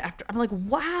vodka after. I'm like,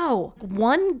 wow.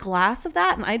 One glass of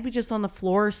that and I'd be just on the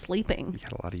floor sleeping. You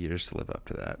got a lot of years to live up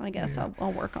to that. I guess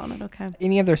I'll work on it. Okay.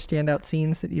 Any other standout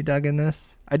scenes that you dug in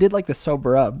this? I did like the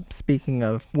sober up, speaking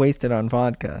of wasted on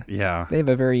vodka. Yeah. They have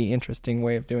a very interesting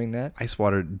way of doing that. Ice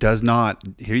water does not,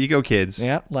 here you go, kids.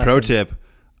 Yeah, Pro lesson. tip,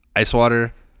 ice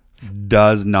water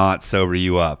does not sober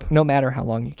you up. No matter how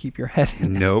long you keep your head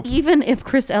in. Nope. Even if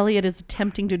Chris Elliott is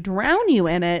attempting to drown you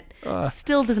in it,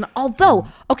 still doesn't. Although,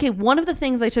 okay, one of the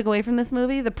things I took away from this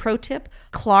movie, the pro tip,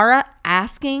 Clara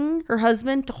asking her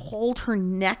husband to hold her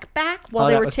neck back while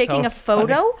they that were was taking so a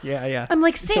photo. funny. Yeah. I'm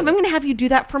like, Sam, I'm going to have you do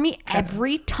that for me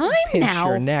every time Pinch now.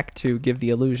 your neck to give the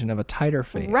illusion of a tighter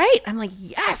face. Right. I'm like,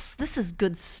 yes, this is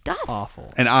good stuff.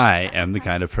 Awful. And I am the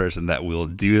kind of person that will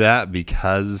do that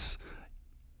because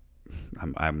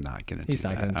I'm not going to do that. He's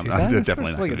not going to I'm do that.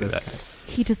 definitely not Look going at to do this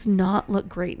that. He does not look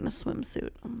great in a swimsuit.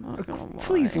 I'm not going to lie.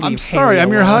 Please leave I'm sorry, Haley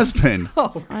I'm your alone. husband.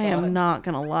 I am not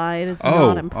going to lie. It is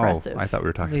not impressive. I thought we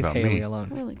were talking Leave about Haley me. alone.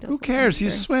 It really Who doesn't cares?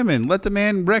 He's matter. swimming. Let the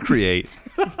man recreate.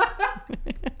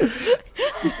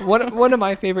 One of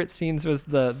my favorite scenes was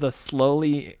the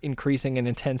slowly increasing in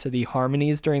intensity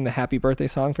harmonies during the happy birthday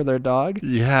song for their dog.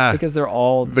 Yeah. Because they're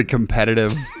all... The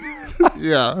competitive.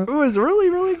 Yeah. It was really,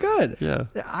 really good. Yeah.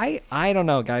 I don't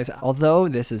know, guys. Although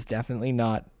this is definitely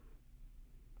not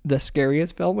the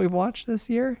scariest film we've watched this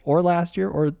year or last year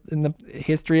or in the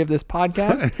history of this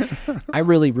podcast. I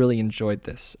really, really enjoyed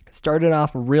this. Started off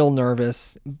real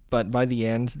nervous, but by the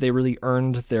end, they really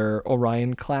earned their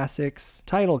Orion Classics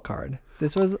title card.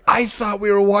 This was... I thought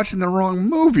we were watching the wrong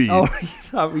movie. Oh, you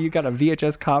thought you got a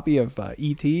VHS copy of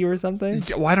E.T. or something?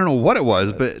 Well, I don't know what it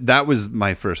was, but that was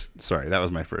my first sign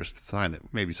that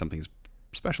maybe something's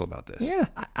special about this. Yeah,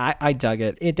 I dug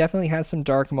it. It definitely has some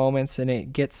dark moments and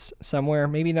it gets somewhere.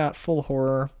 Maybe not full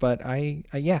horror, but I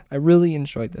really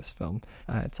enjoyed this film.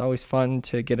 It's always fun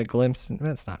to get a glimpse.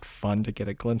 It's not fun to get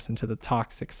a glimpse into the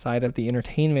toxic side of the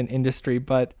entertainment industry,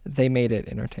 but they made it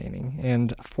entertaining.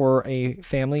 And for a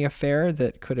family affair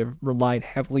that could have relied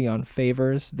heavily on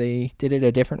favors, they did it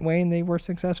a different way and they were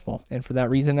successful. And for that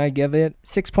reason, I give it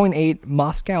 6.8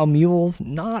 Moscow Mules,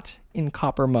 not in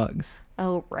copper mugs.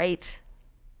 Oh, right.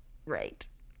 Right.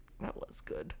 That was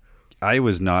good. I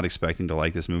was not expecting to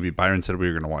like this movie. Byron said we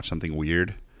were going to watch something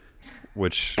weird,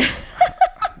 which,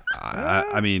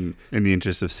 I mean, in the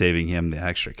interest of saving him the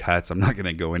extra cuts, I'm not going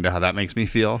to go into how that makes me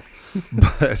feel.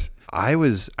 But I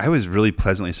was really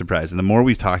pleasantly surprised. And the more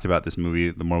we've talked about this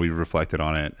movie, the more we've reflected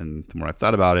on it, and the more I've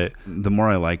thought about it, the more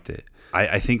I liked it.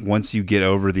 I think once you get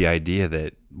over the idea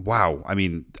that, wow, I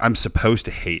mean, I'm supposed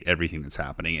to hate everything that's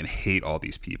happening and hate all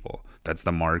these people. That's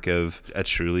the mark of a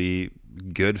truly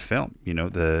good film. You know,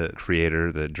 the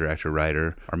creator, the director,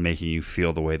 writer are making you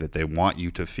feel the way that they want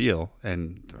you to feel,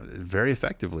 and very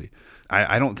effectively.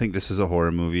 I don't think this is a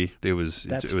horror movie. It was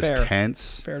fair.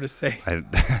 Tense. Fair to say.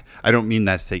 I don't mean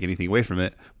that to take anything away from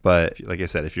it, but like I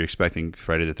said, if you're expecting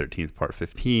Friday the 13th Part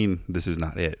 15, this is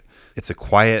not it. It's a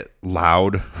quiet,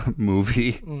 loud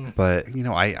movie, but you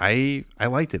know, I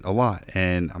liked it a lot,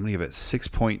 and I'm gonna give it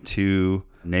 6.2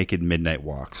 naked midnight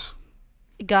walks.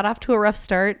 It got off to a rough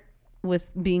start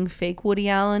with being fake Woody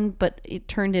Allen, but it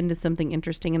turned into something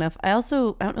interesting enough. I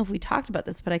don't know if we talked about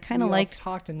this, but I kind of liked...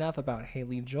 talked enough about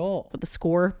Haley Joel. But the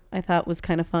score, I thought, was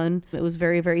kind of fun. It was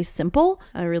very, very simple.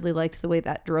 I really liked the way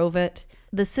that drove it.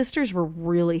 The sisters were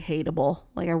really hateable.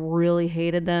 Like, I really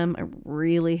hated them. I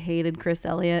really hated Chris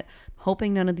Elliott.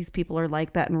 Hoping none of these people are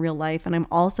like that in real life. And I'm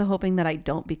also hoping that I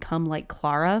don't become like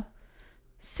Clara.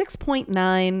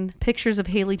 6.9 pictures of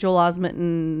Haley Joel Osment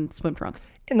in swim trunks.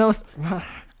 And those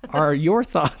are your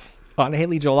thoughts on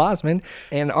Haley Joel Osment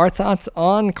and our thoughts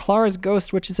on Clara's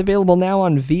Ghost, which is available now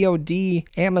on VOD,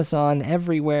 Amazon,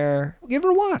 everywhere. Give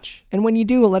her a watch. And when you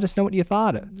do, let us know what you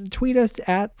thought. Tweet us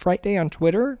at Fright Day on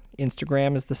Twitter.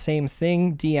 Instagram is the same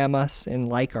thing. DM us and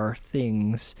like our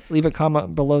things. Leave a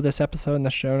comment below this episode in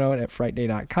the show note at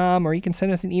frightday.com, or you can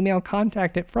send us an email,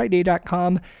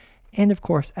 contact@frightday.com. And of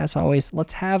course, as always,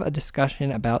 let's have a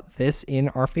discussion about this in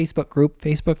our Facebook group,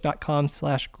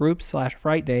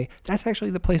 facebook.com/group/FrightDay. That's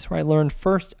actually the place where I learned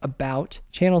first about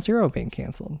Channel Zero being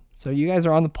canceled. So you guys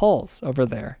are on the pulse over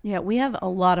there. Yeah, we have a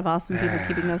lot of awesome people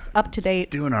keeping us up to date.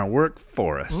 Doing our work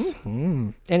for us.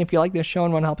 Mm-hmm. And if you like this show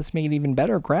and want to help us make it even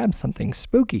better, grab something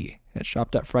spooky at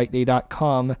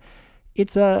shop.frightday.com.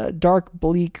 It's a dark,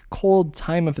 bleak, cold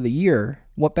time of the year.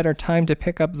 What better time to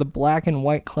pick up the black and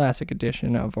white classic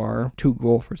edition of our Too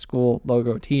Cool for School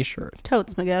logo t-shirt?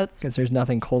 Totes, my goats. Because there's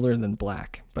nothing colder than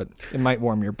black, but it might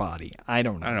warm your body. I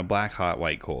don't know. I don't know. Black, hot,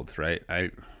 white, cold, right?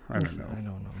 I don't know. I don't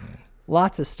know, man.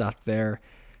 Lots of stuff there.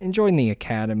 Enjoying the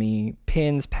Academy,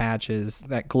 pins, patches,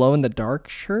 that glow-in-the-dark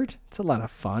shirt. It's a lot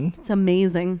of fun. It's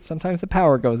amazing. Sometimes the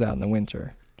power goes out in the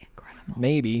winter. Incredible.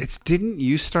 Maybe. Didn't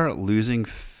you start losing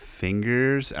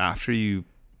fingers after you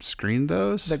screened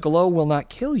those? The glow will not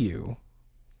kill you.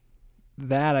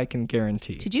 That I can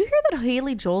guarantee. Did you hear that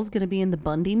Haley Joel's going to be in the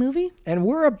Bundy movie? And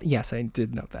yes, I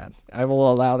did know that. I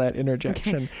will allow that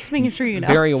interjection. Okay. Just making sure you know.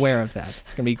 Very aware of that.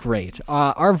 It's going to be great.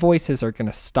 Our voices are going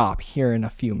to stop here in a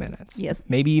few minutes. Yes.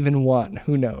 Maybe even one.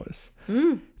 Who knows?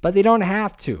 But they don't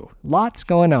have to. Lots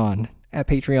going on at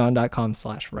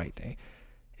patreon.com/frightday.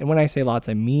 And when I say lots,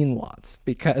 I mean lots,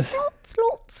 because... Lots.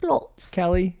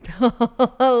 Kelly?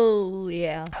 Oh,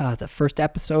 yeah. The first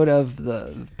episode of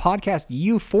the podcast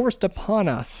you forced upon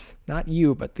us. Not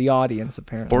you, but the audience,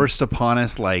 apparently. Forced upon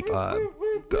us like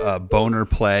boner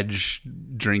pledge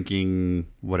drinking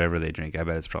whatever they drink. I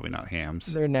bet it's probably not hams.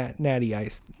 They're natty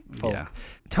ice folk. Yeah.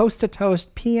 Toast to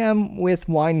Toast PM with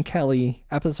Wine Kelly.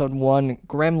 Episode 1,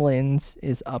 Gremlins,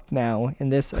 is up now.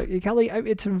 And this, Kelly,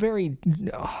 it's a very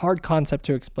hard concept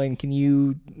to explain. Can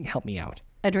you help me out?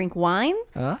 I drink wine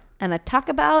and I talk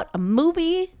about a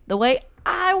movie the way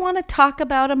I want to talk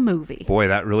about a movie. Boy,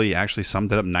 that really actually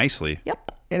summed it up nicely.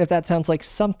 Yep. And if that sounds like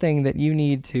something that you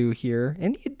need to hear,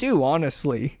 and you do,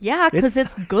 honestly. Yeah, because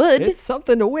it's good. It's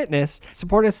something to witness.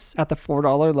 Support us at the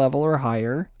 $4 level or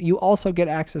higher. You also get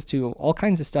access to all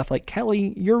kinds of stuff. Like,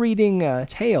 Kelly, you're reading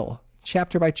Tale,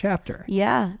 chapter by chapter.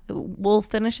 Yeah, we'll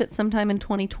finish it sometime in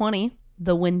 2020.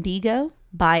 The Wendigo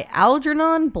by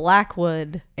Algernon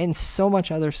Blackwood. And so much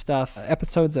other stuff.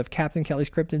 Episodes of Captain Kelly's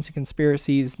Cryptids and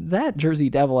Conspiracies. That Jersey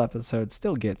Devil episode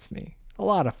still gets me. A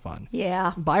lot of fun.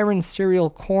 Yeah. Byron's Serial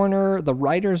Corner, The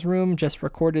Writer's Room just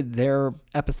recorded their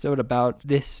episode about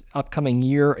this upcoming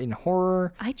year in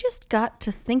horror. I just got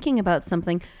to thinking about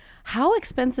something. How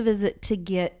expensive is it to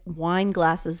get wine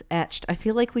glasses etched? I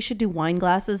feel like we should do wine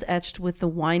glasses etched with the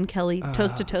Wine Kelly,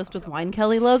 Toast to Toast with Wine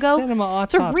Kelly logo. Cinema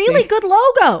It's a Autopsy. really good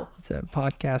logo. It's a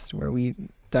podcast where we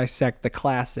dissect the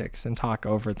classics and talk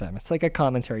over them. It's like a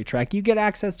commentary track. You get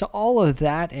access to all of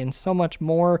that and so much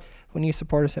more when you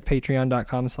support us at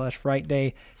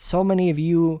patreon.com/FrightDay. So many of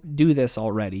you do this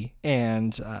already.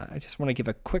 And I just want to give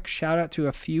a quick shout out to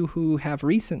a few who have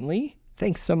recently.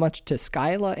 Thanks so much to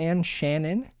Skyla and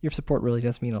Shannon. Your support really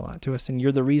does mean a lot to us, and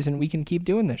you're the reason we can keep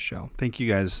doing this show. Thank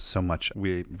you guys so much.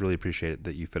 We really appreciate it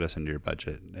that you fit us into your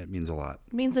budget. It means a lot.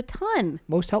 It means a ton.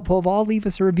 Most helpful of all, leave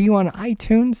us a review on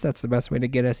iTunes. That's the best way to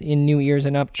get us in new ears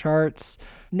and up charts.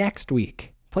 Next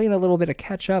week, playing a little bit of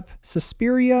catch up,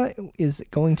 Suspiria is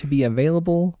going to be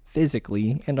available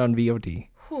physically and on VOD.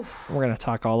 We're going to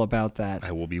talk all about that.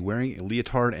 I will be wearing a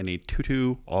leotard and a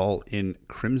tutu, all in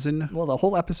crimson. Well, the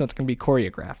whole episode's going to be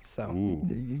choreographed, so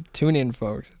tune in,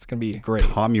 folks. It's going to be great.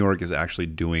 Tom York is actually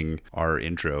doing our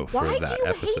intro for that episode.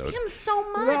 Why do you hate him so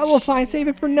much? Well, we'll save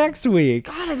it for next week.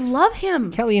 God, I love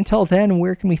him. Kelly, until then,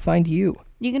 where can we find you?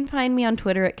 You can find me on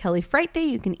Twitter at Kelly Frightday.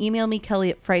 You can email me,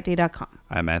 kelly@frightday.com.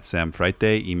 I'm at Sam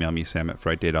Frightday. Email me,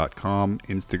 sam@frightday.com.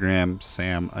 Instagram,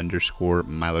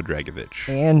 Sam_Milo Dragovich.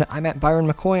 And I'm at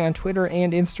Byron McCoy on Twitter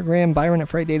and Instagram.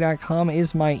 Byron@frightday.com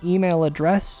is my email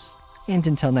address. And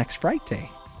until next Fright Day,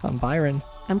 I'm Byron.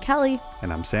 I'm Kelly.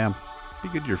 And I'm Sam. Be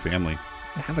good to your family.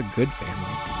 Have a good family.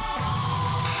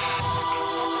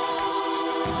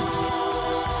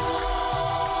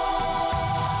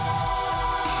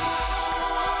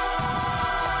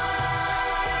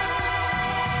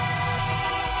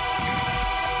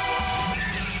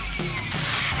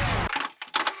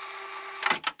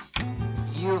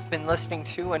 You've been listening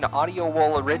to an Audio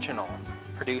Wool original,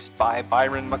 produced by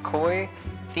Byron McCoy,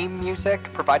 theme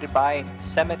music provided by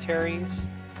Cemeteries.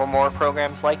 For more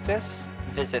programs like this,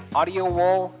 visit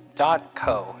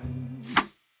audiowool.co.